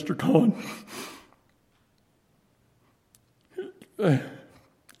love Mr. Kahn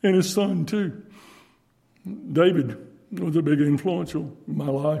and his son, too. David was a big influence in my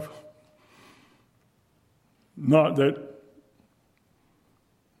life. Not that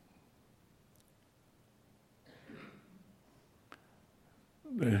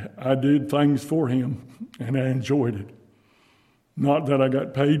I did things for him and I enjoyed it. Not that I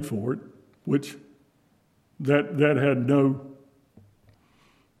got paid for it, which that had no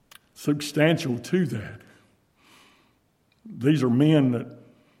substantial to that. These are men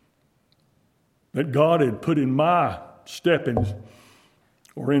that God had put in my steppings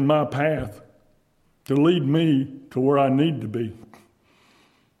or in my path to lead me to where I need to be.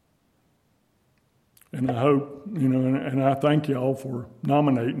 And I hope, and I thank y'all for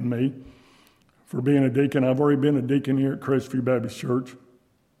nominating me for being a deacon. I've already been a deacon here at Crestview Baptist Church.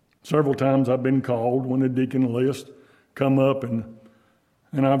 Several times I've been called when the deacon list come up, and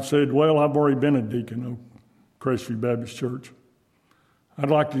I've said, well, I've already been a deacon of Crestview Baptist Church.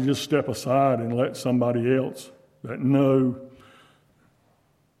 I'd like to just step aside and let somebody else that know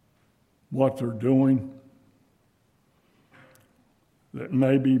what they're doing, that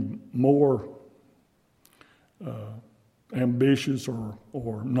may be more ambitious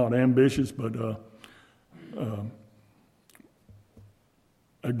or not ambitious, but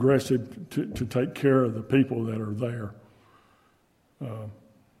aggressive to take care of the people that are there.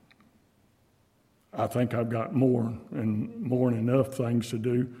 I think I've got more than enough things to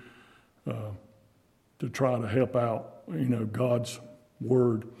do to try to help out, God's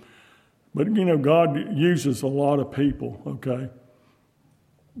word. But, God uses a lot of people, okay?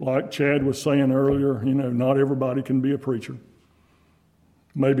 Like Chad was saying earlier, not everybody can be a preacher.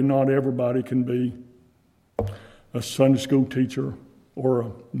 Maybe not everybody can be a Sunday school teacher or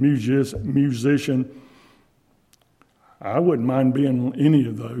a musician. I wouldn't mind being any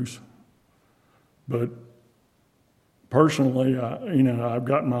of those. But personally, I've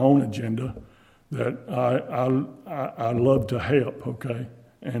got my own agenda that I love to help, okay?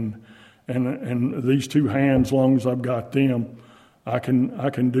 And these two hands, as long as I've got them, I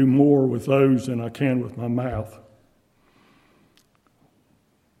can do more with those than I can with my mouth.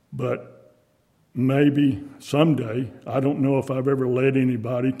 But maybe someday, I don't know if I've ever led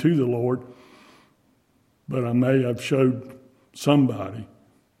anybody to the Lord, but I may have showed somebody.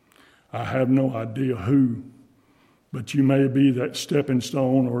 I have no idea who, but you may be that stepping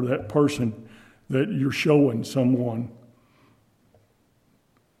stone or that person that you're showing someone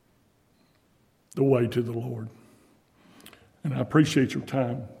the way to the Lord. And I appreciate your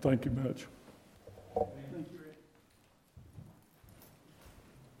time. Thank you much.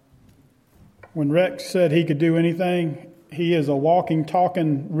 When Rex said he could do anything, he is a walking,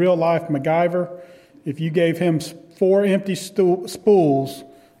 talking, real-life MacGyver. If you gave him 4 empty spools,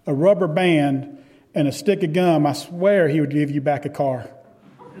 a rubber band, and a stick of gum, I swear he would give you back a car.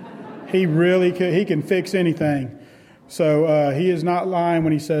 He really could. He can fix anything. So he is not lying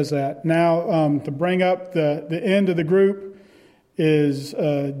when he says that. Now, to bring up the end of the group is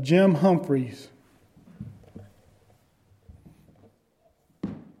Jim Humphreys.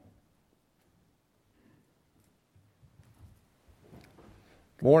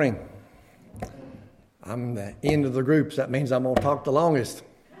 Good morning. I'm the end of the group, so that means I'm going to talk the longest.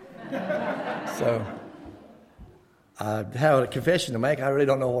 So I have a confession to make. I really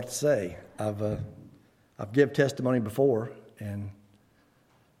don't know what to say. I've given testimony before, and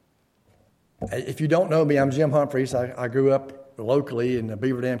if you don't know me, I'm Jim Humphreys. I grew up locally in the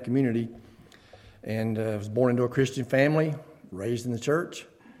Beaver Dam community, and was born into a Christian family, raised in the church.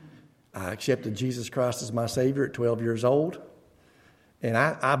 I accepted Jesus Christ as my Savior at 12 years old. And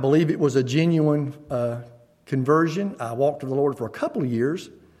I believe it was a genuine conversion. I walked with the Lord for a couple of years.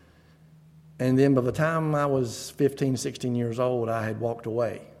 And then by the time I was 15, 16 years old, I had walked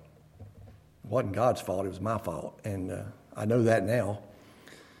away. It wasn't God's fault. It was my fault. And I know that now.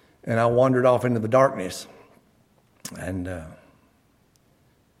 And I wandered off into the darkness. And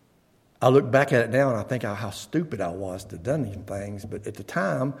I look back at it now and I think how stupid I was to have done these things. But at the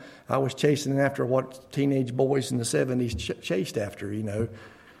time, I was chasing after what teenage boys in the 70s chased after,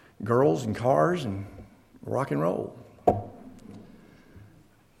 girls and cars and rock and roll.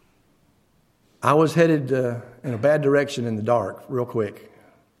 I was headed in a bad direction in the dark real quick.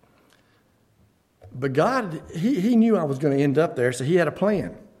 But God, He knew I was going to end up there, so He had a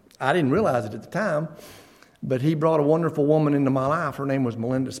plan. I didn't realize it at the time, but He brought a wonderful woman into my life. Her name was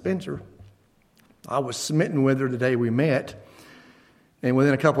Melinda Spencer. I was smitten with her the day we met, and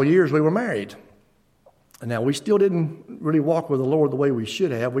within a couple of years, we were married. Now, we still didn't really walk with the Lord the way we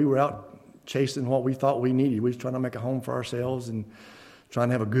should have. We were out chasing what we thought we needed. We was trying to make a home for ourselves and trying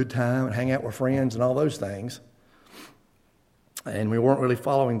to have a good time and hang out with friends and all those things. And we weren't really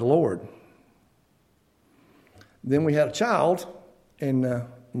following the Lord. Then we had a child, and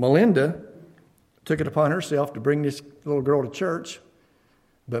Melinda took it upon herself to bring this little girl to church.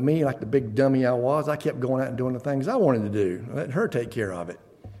 But me, like the big dummy I was, I kept going out and doing the things I wanted to do, letting her take care of it.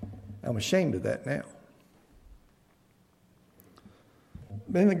 I'm ashamed of that now.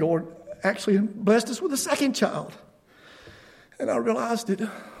 Then the Lord actually blessed us with a second child. And I realized that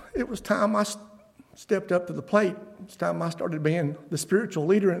it was time I stepped up to the plate. It's time I started being the spiritual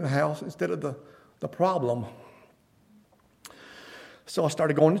leader in the house instead of the problem. So I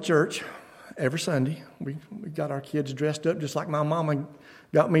started going to church every Sunday. We got our kids dressed up just like my mama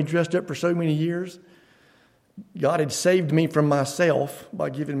got me dressed up for so many years. God had saved me from myself by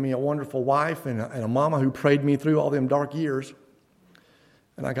giving me a wonderful wife and a mama who prayed me through all them dark years.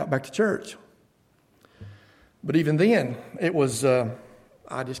 And I got back to church. But even then, it was,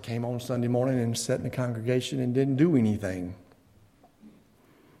 I just came on Sunday morning and sat in the congregation and didn't do anything.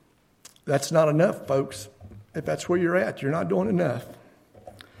 That's not enough, folks. If that's where you're at, you're not doing enough.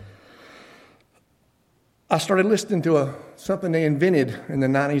 I started listening to something they invented in the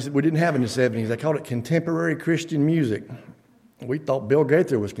 90s that we didn't have in the 70s. They called it contemporary Christian music. We thought Bill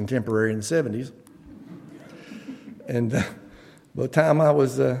Gaither was contemporary in the 70s. And by the time I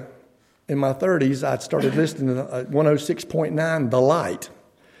was in my 30s, I started listening to 106.9 The Light.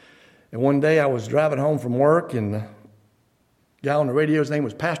 And one day I was driving home from work, and the guy on the radio's name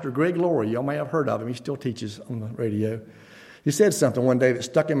was Pastor Greg Laurie. Y'all may have heard of him. He still teaches on the radio. He said something one day that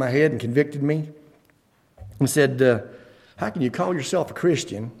stuck in my head and convicted me. He said, how can you call yourself a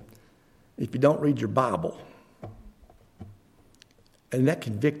Christian if you don't read your Bible? And that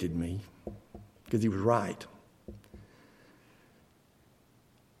convicted me because he was right.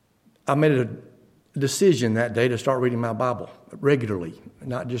 I made a decision that day to start reading my Bible regularly,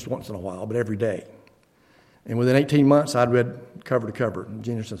 not just once in a while, but every day. And within 18 months, I'd read cover to cover,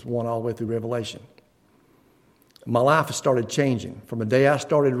 Genesis 1 all the way through Revelation. My life has started changing. From the day I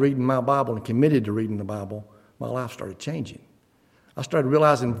started reading my Bible and committed to reading the Bible, my life started changing. I started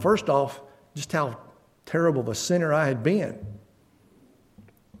realizing, first off, just how terrible of a sinner I had been.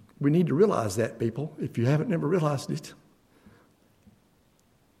 We need to realize that, people, if you haven't never realized it.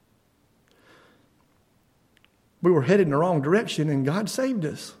 We were headed in the wrong direction, and God saved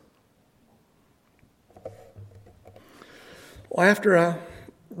us. Well, after I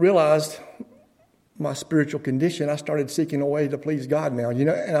realized my spiritual condition, I started seeking a way to please God now. And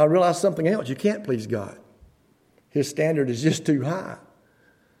I realized something else. You can't please God. His standard is just too high.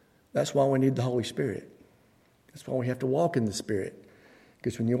 That's why we need the Holy Spirit. That's why we have to walk in the Spirit.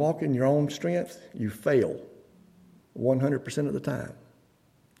 Because when you walk in your own strength, you fail 100% of the time.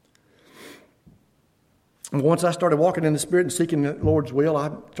 And once I started walking in the Spirit and seeking the Lord's will,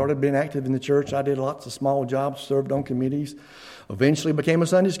 I started being active in the church. I did lots of small jobs, served on committees, eventually became a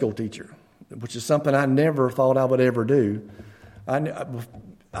Sunday school teacher, which is something I never thought I would ever do. I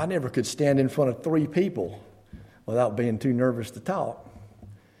never could stand in front of 3 people without being too nervous to talk.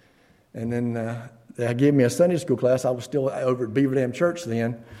 And then they gave me a Sunday school class. I was still over at Beaver Dam Church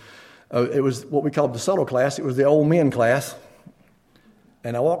then. It was what we called the subtle class. It was the old men class.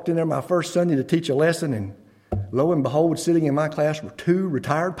 And I walked in there my first Sunday to teach a lesson, and lo and behold, sitting in my class were 2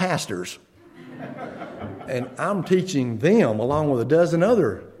 retired pastors. And I'm teaching them along with a dozen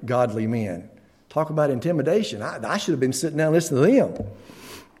other godly men. Talk about intimidation. I should have been sitting down listening to them.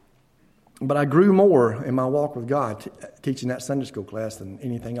 But I grew more in my walk with God teaching that Sunday school class than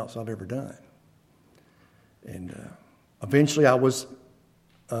anything else I've ever done. And eventually I was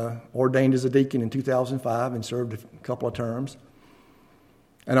ordained as a deacon in 2005 and served a couple of terms.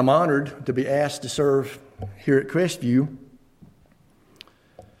 And I'm honored to be asked to serve here at Crestview.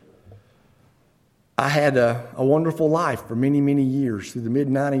 I had a wonderful life for many, many years, through the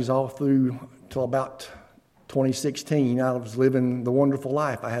mid-'90s all through till about 2016. I was living the wonderful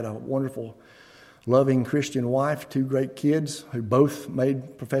life. I had a wonderful, loving Christian wife, 2 great kids who both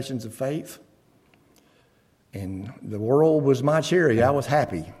made professions of faith. And the world was my charity. I was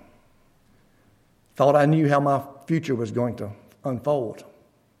happy. Thought I knew how my future was going to unfold.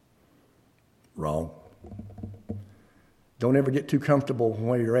 Wrong. Don't ever get too comfortable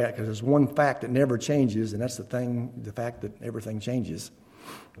where you're at, because there's one fact that never changes, and that's the fact that everything changes.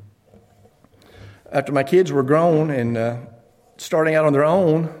 After my kids were grown and starting out on their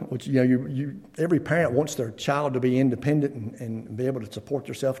own, which every parent wants their child to be independent and be able to support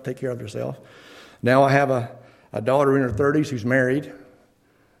themselves, take care of themselves. Now I have a daughter in her 30s who's married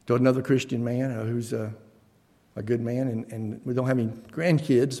to another Christian man who's a good man, and we don't have any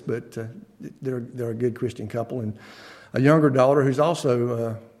grandkids, but they're a good Christian couple, and a younger daughter who's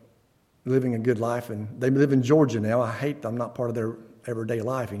also living a good life, and they live in Georgia now. I'm not part of their everyday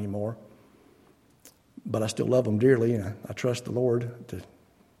life anymore, but I still love them dearly, and I trust the Lord to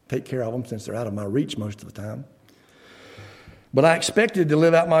take care of them since they're out of my reach most of the time. But I expected to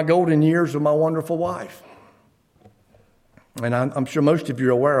live out my golden years with my wonderful wife. And I'm sure most of you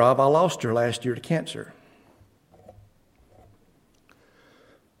are aware of, I lost her last year to cancer.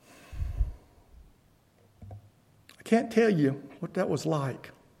 I can't tell you what that was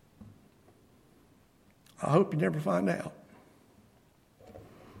like. I hope you never find out.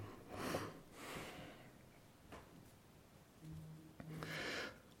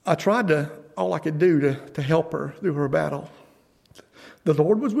 I tried all I could do to help her through her battle. The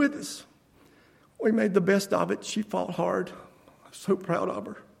Lord was with us. We made the best of it. She fought hard. I'm so proud of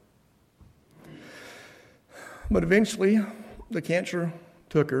her. But eventually, the cancer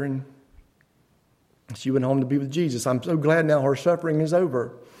took her, and she went home to be with Jesus. I'm so glad now her suffering is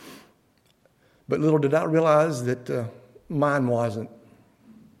over. But little did I realize that mine wasn't.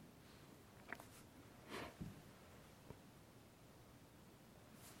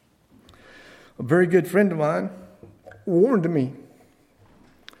 A very good friend of mine warned me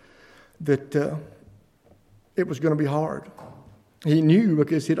that it was going to be hard. He knew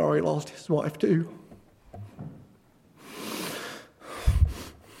because he'd already lost his wife too.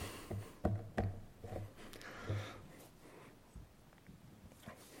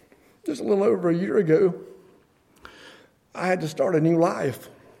 Just a little over a year ago, I had to start a new life.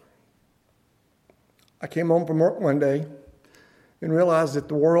 I came home from work one day and realized that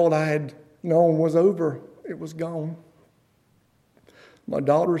the world I had known was over. It was gone. My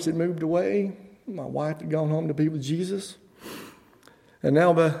daughters had moved away. My wife had gone home to be with Jesus. And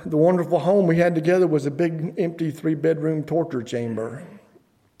now the wonderful home we had together was a big, empty 3-bedroom torture chamber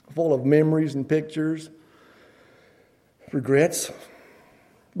full of memories and pictures, regrets,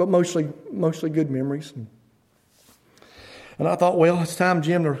 but mostly good memories. And I thought, well, it's time,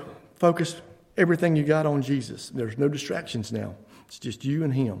 Jim, to focus everything you got on Jesus. There's no distractions now. It's just you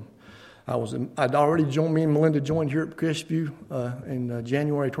and him. I'd already joined, me and Melinda joined here at Crestview in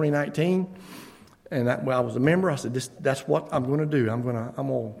January 2019. And I was a member. I said, that's what I'm going to do. I'm going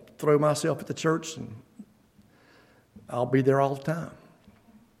to throw myself at the church, and I'll be there all the time.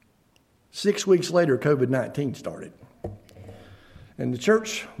 6 weeks later, COVID-19 started. And the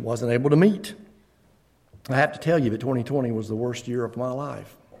church wasn't able to meet. I have to tell you that 2020 was the worst year of my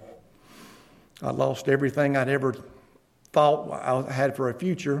life. I lost everything I'd ever thought I had for a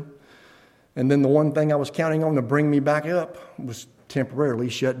future. And then the one thing I was counting on to bring me back up was temporarily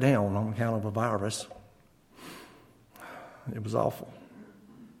shut down on account of a virus. It was awful.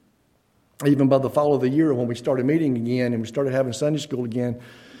 Even by the fall of the year, when we started meeting again and we started having Sunday school again,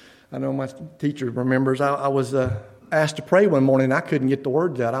 I know my teacher remembers I was asked to pray one morning and I couldn't get the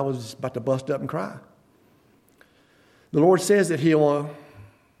words out. I was about to bust up and cry. The Lord says that He'll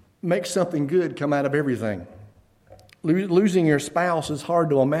make something good come out of everything. Losing your spouse is hard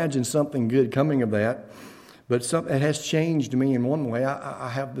to imagine something good coming of that, but it has changed me in one way. I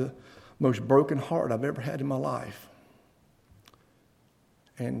have the most broken heart I've ever had in my life.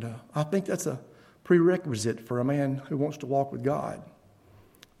 And I think that's a prerequisite for a man who wants to walk with God.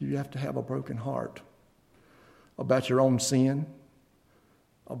 You have to have a broken heart about your own sin,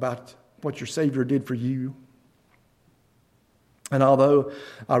 about what your Savior did for you. And although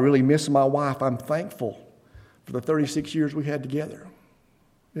I really miss my wife, I'm thankful for the 36 years we had together.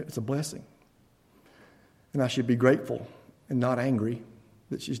 It's a blessing. And I should be grateful and not angry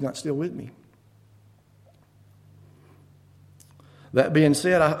that she's not still with me. That being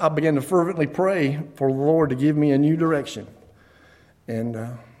said, I began to fervently pray for the Lord to give me a new direction.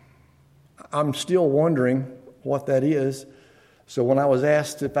 And I'm still wondering what that is. So when I was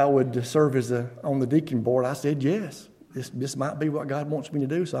asked if I would serve on the deacon board, I said yes. This might be what God wants me to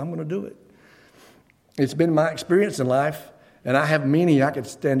do, so I'm going to do it. It's been my experience in life, and I have many. I could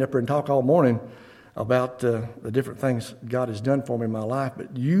stand up here and talk all morning about the different things God has done for me in my life.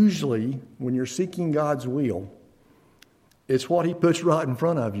 But usually when you're seeking God's will, it's what He puts right in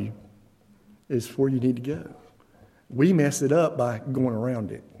front of you is where you need to go. We mess it up by going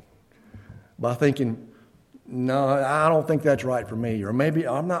around it, by thinking, no, I don't think that's right for me, or maybe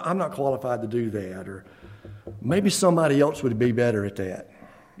I'm not qualified to do that, or maybe somebody else would be better at that.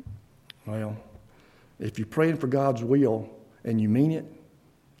 Well, if you're praying for God's will and you mean it,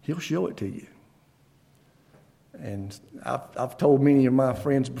 He'll show it to you. And I've told many of my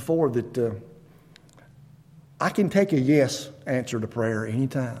friends before that I can take a yes answer to prayer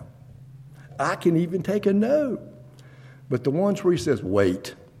anytime. I can even take a no. But the ones where He says,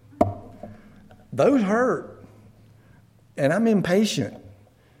 wait, those hurt. And I'm impatient.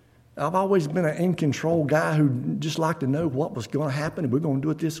 I've always been an in-control guy who just liked to know what was going to happen, and we're going to do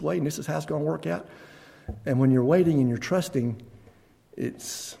it this way, and this is how it's going to work out. And when you're waiting and you're trusting,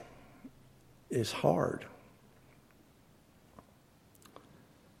 it's hard.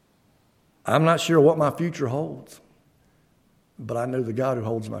 I'm not sure what my future holds, but I know the God who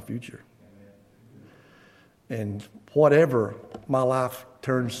holds my future. And whatever my life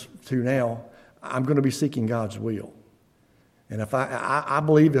turns to now, I'm going to be seeking God's will. And if I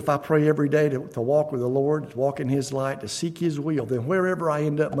believe if I pray every day to walk with the Lord, to walk in His light, to seek His will, then wherever I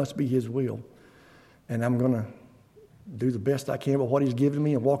end up must be His will. And I'm going to do the best I can with what He's given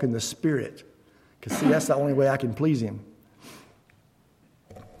me and walk in the Spirit. Because, see, that's the only way I can please Him.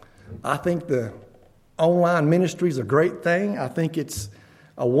 I think the online ministry is a great thing. I think it's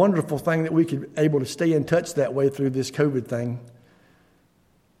a wonderful thing that we could be able to stay in touch that way through this COVID thing.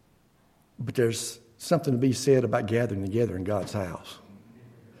 But there's something to be said about gathering together in God's house.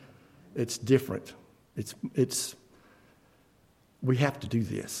 It's different. We have to do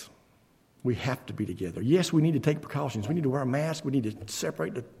this. We have to be together. Yes, we need to take precautions. We need to wear a mask. We need to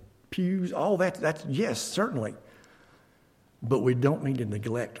separate the pews. All that. That's yes, certainly. But we don't need to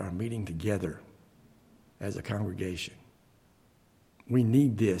neglect our meeting together as a congregation. We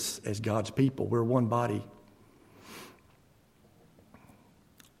need this as God's people. We're one body.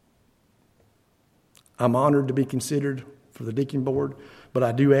 I'm honored to be considered for the deacon board, but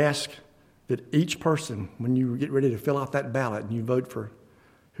I do ask that each person, when you get ready to fill out that ballot and you vote for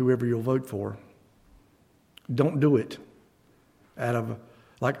whoever you'll vote for, don't do it out of,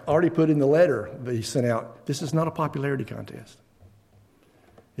 like Artie put in the letter that he sent out, this is not a popularity contest.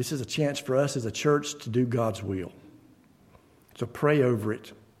 This is a chance for us as a church to do God's will. So pray over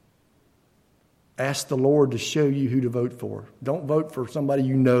it. Ask the Lord to show you who to vote for. Don't vote for somebody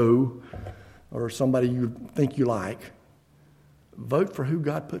you know or somebody you think you like. Vote for who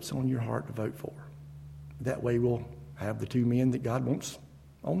God puts on your heart to vote for. That way we'll have the two men that God wants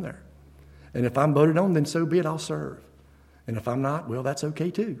on there. And if I'm voted on, then so be it, I'll serve. And if I'm not, well, that's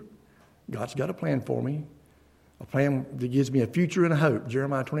okay too. God's got a plan for me. A plan that gives me a future and a hope.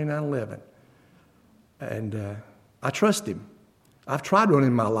 Jeremiah 29:11. And I trust Him. I've tried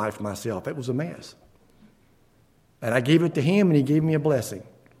running my life myself. It was a mess. And I gave it to Him, and He gave me a blessing.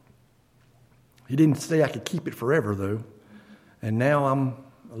 He didn't say I could keep it forever, though. And now I'm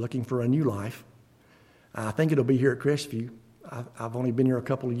looking for a new life. I think it'll be here at Crestview. I've only been here a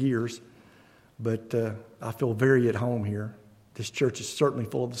couple of years, but I feel very at home here. This church is certainly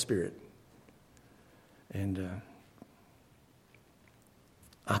full of the Spirit. And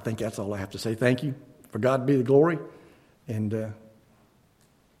I think that's all I have to say. Thank you. For God be the glory. And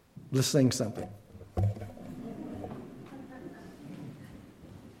let's sing something.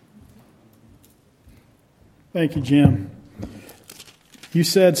 Thank you, Jim. You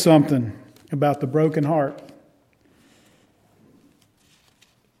said something about the broken heart.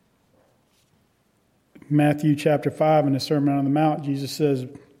 Matthew chapter 5 in the Sermon on the Mount, Jesus says,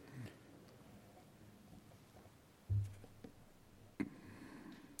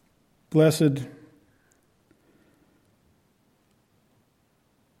 "Blessed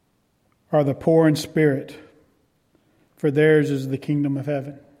are the poor in spirit, for theirs is the kingdom of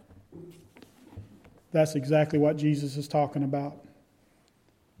heaven." That's exactly what Jesus is talking about.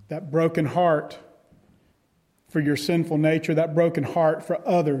 That broken heart for your sinful nature, that broken heart for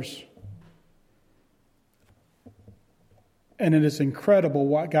others. And it is incredible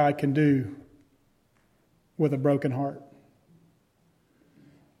what God can do with a broken heart.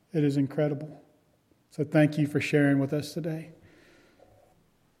 It is incredible. So thank you for sharing with us today.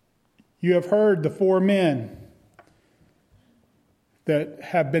 You have heard the 4 men that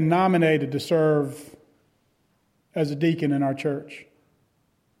have been nominated to serve as a deacon in our church.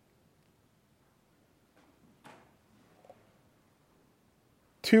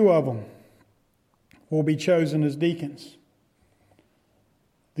 Two of them will be chosen as deacons.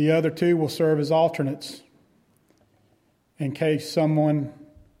 The other 2 will serve as alternates in case someone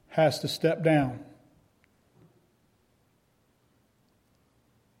has to step down.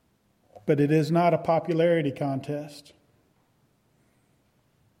 But it is not a popularity contest.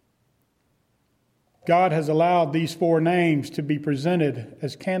 God has allowed these 4 names to be presented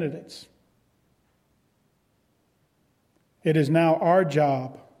as candidates. It is now our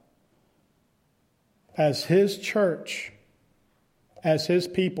job as His church, as His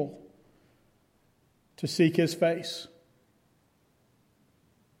people, to seek His face.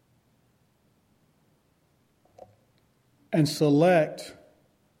 And select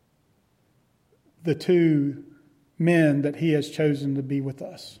the 2 men that He has chosen to be with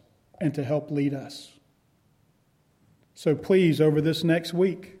us and to help lead us. So please, over this next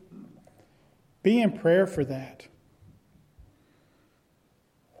week, be in prayer for that.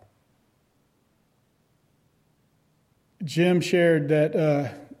 Jim shared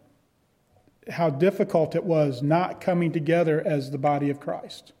that how difficult it was not coming together as the body of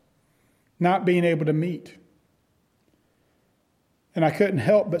Christ, not being able to meet. And I couldn't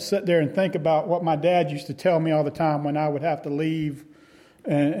help but sit there and think about what my dad used to tell me all the time when I would have to leave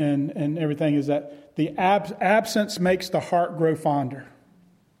and everything, is that the absence makes the heart grow fonder.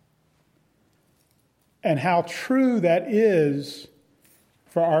 And how true that is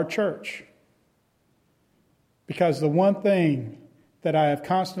for our church. Because the one thing that I have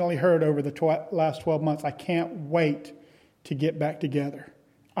constantly heard over the last 12 months, I can't wait to get back together.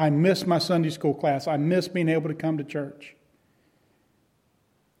 I miss my Sunday school class. I miss being able to come to church.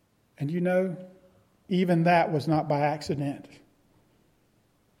 And you know, even that was not by accident.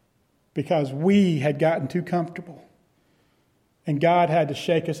 Because we had gotten too comfortable. And God had to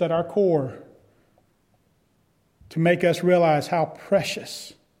shake us at our core to make us realize how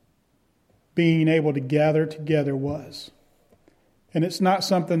precious being able to gather together was. And it's not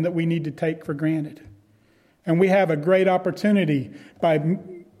something that we need to take for granted. And we have a great opportunity by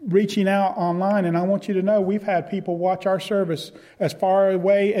reaching out online. And I want you to know we've had people watch our service as far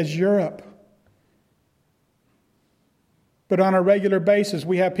away as Europe. But on a regular basis,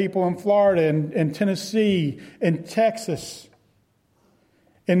 we have people in Florida, in Tennessee, in Texas,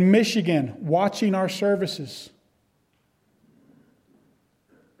 in Michigan, watching our services.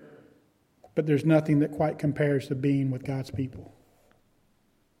 But there's nothing that quite compares to being with God's people.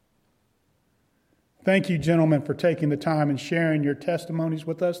 Thank you, gentlemen, for taking the time and sharing your testimonies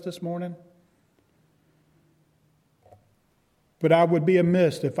with us this morning. But I would be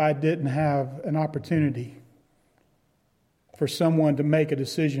amiss if I didn't have an opportunity for someone to make a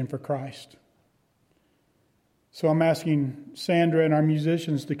decision for Christ. So I'm asking Sandra and our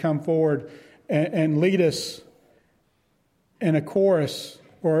musicians to come forward and lead us in a chorus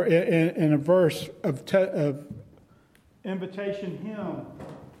or in a verse of invitation hymn.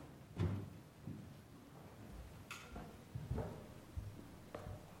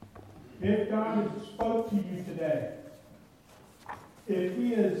 If God has spoke to you today, if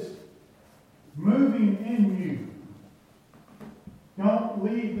He is moving in you, don't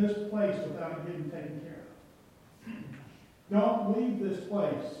leave this place without it getting taken care of. Don't leave this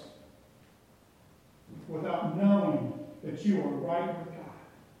place without knowing that you are right with God.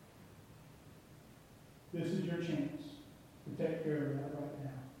 This is your chance to take care of that right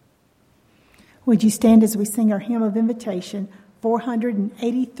now. Would you stand as we sing our hymn of invitation,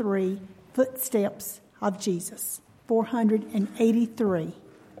 483, Footsteps of Jesus. 483.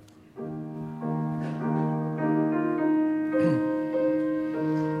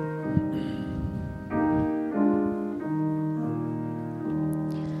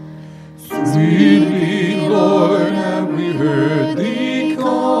 Sweetly, Lord, have we heard Thee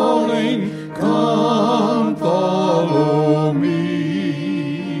calling, come follow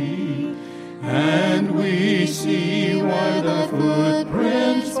me. And we see why the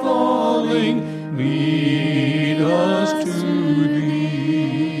footprints falling lead us to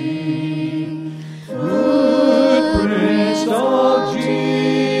Thee. Footprints of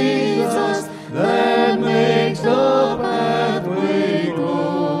Jesus that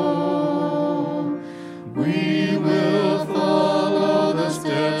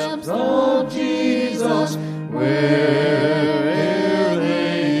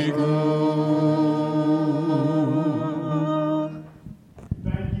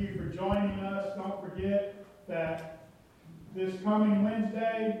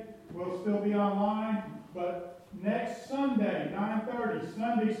Sunday, 9:30,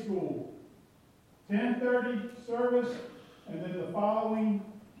 Sunday school. 10:30 service, and then the following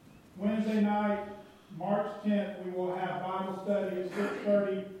Wednesday night, March 10th, we will have Bible study at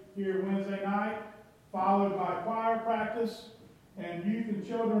 6:30 here Wednesday night, followed by choir practice, and youth and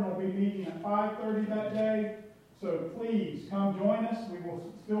children will be meeting at 5:30 that day. So please come join us. We will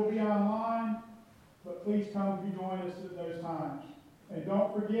still be online, but please come join us at those times. And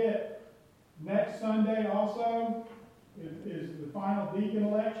don't forget, next Sunday also is the final deacon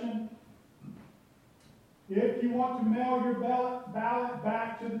election. If you want to mail your ballot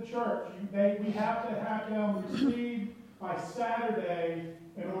back to the church, we have to have them received by Saturday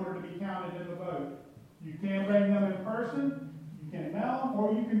in order to be counted in the vote. You can bring them in person, you can mail them,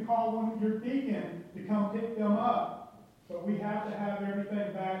 or you can call one of your deacon to come pick them up. But we have to have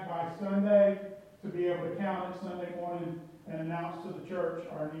everything back by Sunday to be able to count it Sunday morning and announce to the church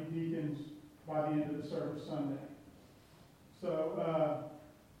our new deacons by the end of the service Sunday. So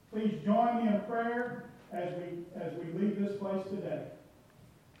please join me in prayer as we leave this place today.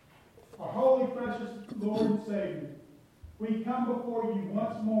 Our holy, precious Lord and Savior, we come before you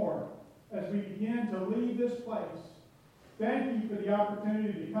once more as we begin to leave this place. Thank you for the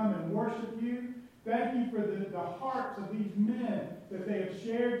opportunity to come and worship you. Thank you for the hearts of these men that they have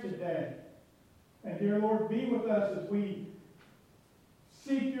shared today. And dear Lord, be with us as we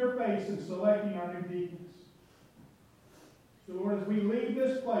seek your face in selecting our new deacons. So Lord, as we leave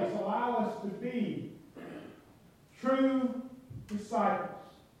this place, allow us to be true disciples.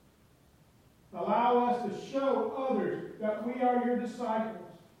 Allow us to show others that we are your disciples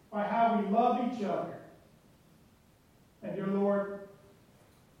by how we love each other. And dear Lord,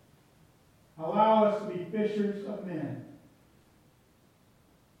 allow us to be fishers of men.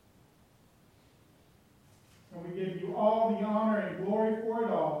 And we give you all the honor and glory for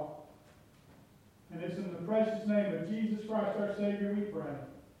it all. And it's in the precious name of Jesus Christ our Savior we pray.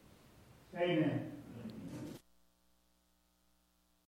 Amen.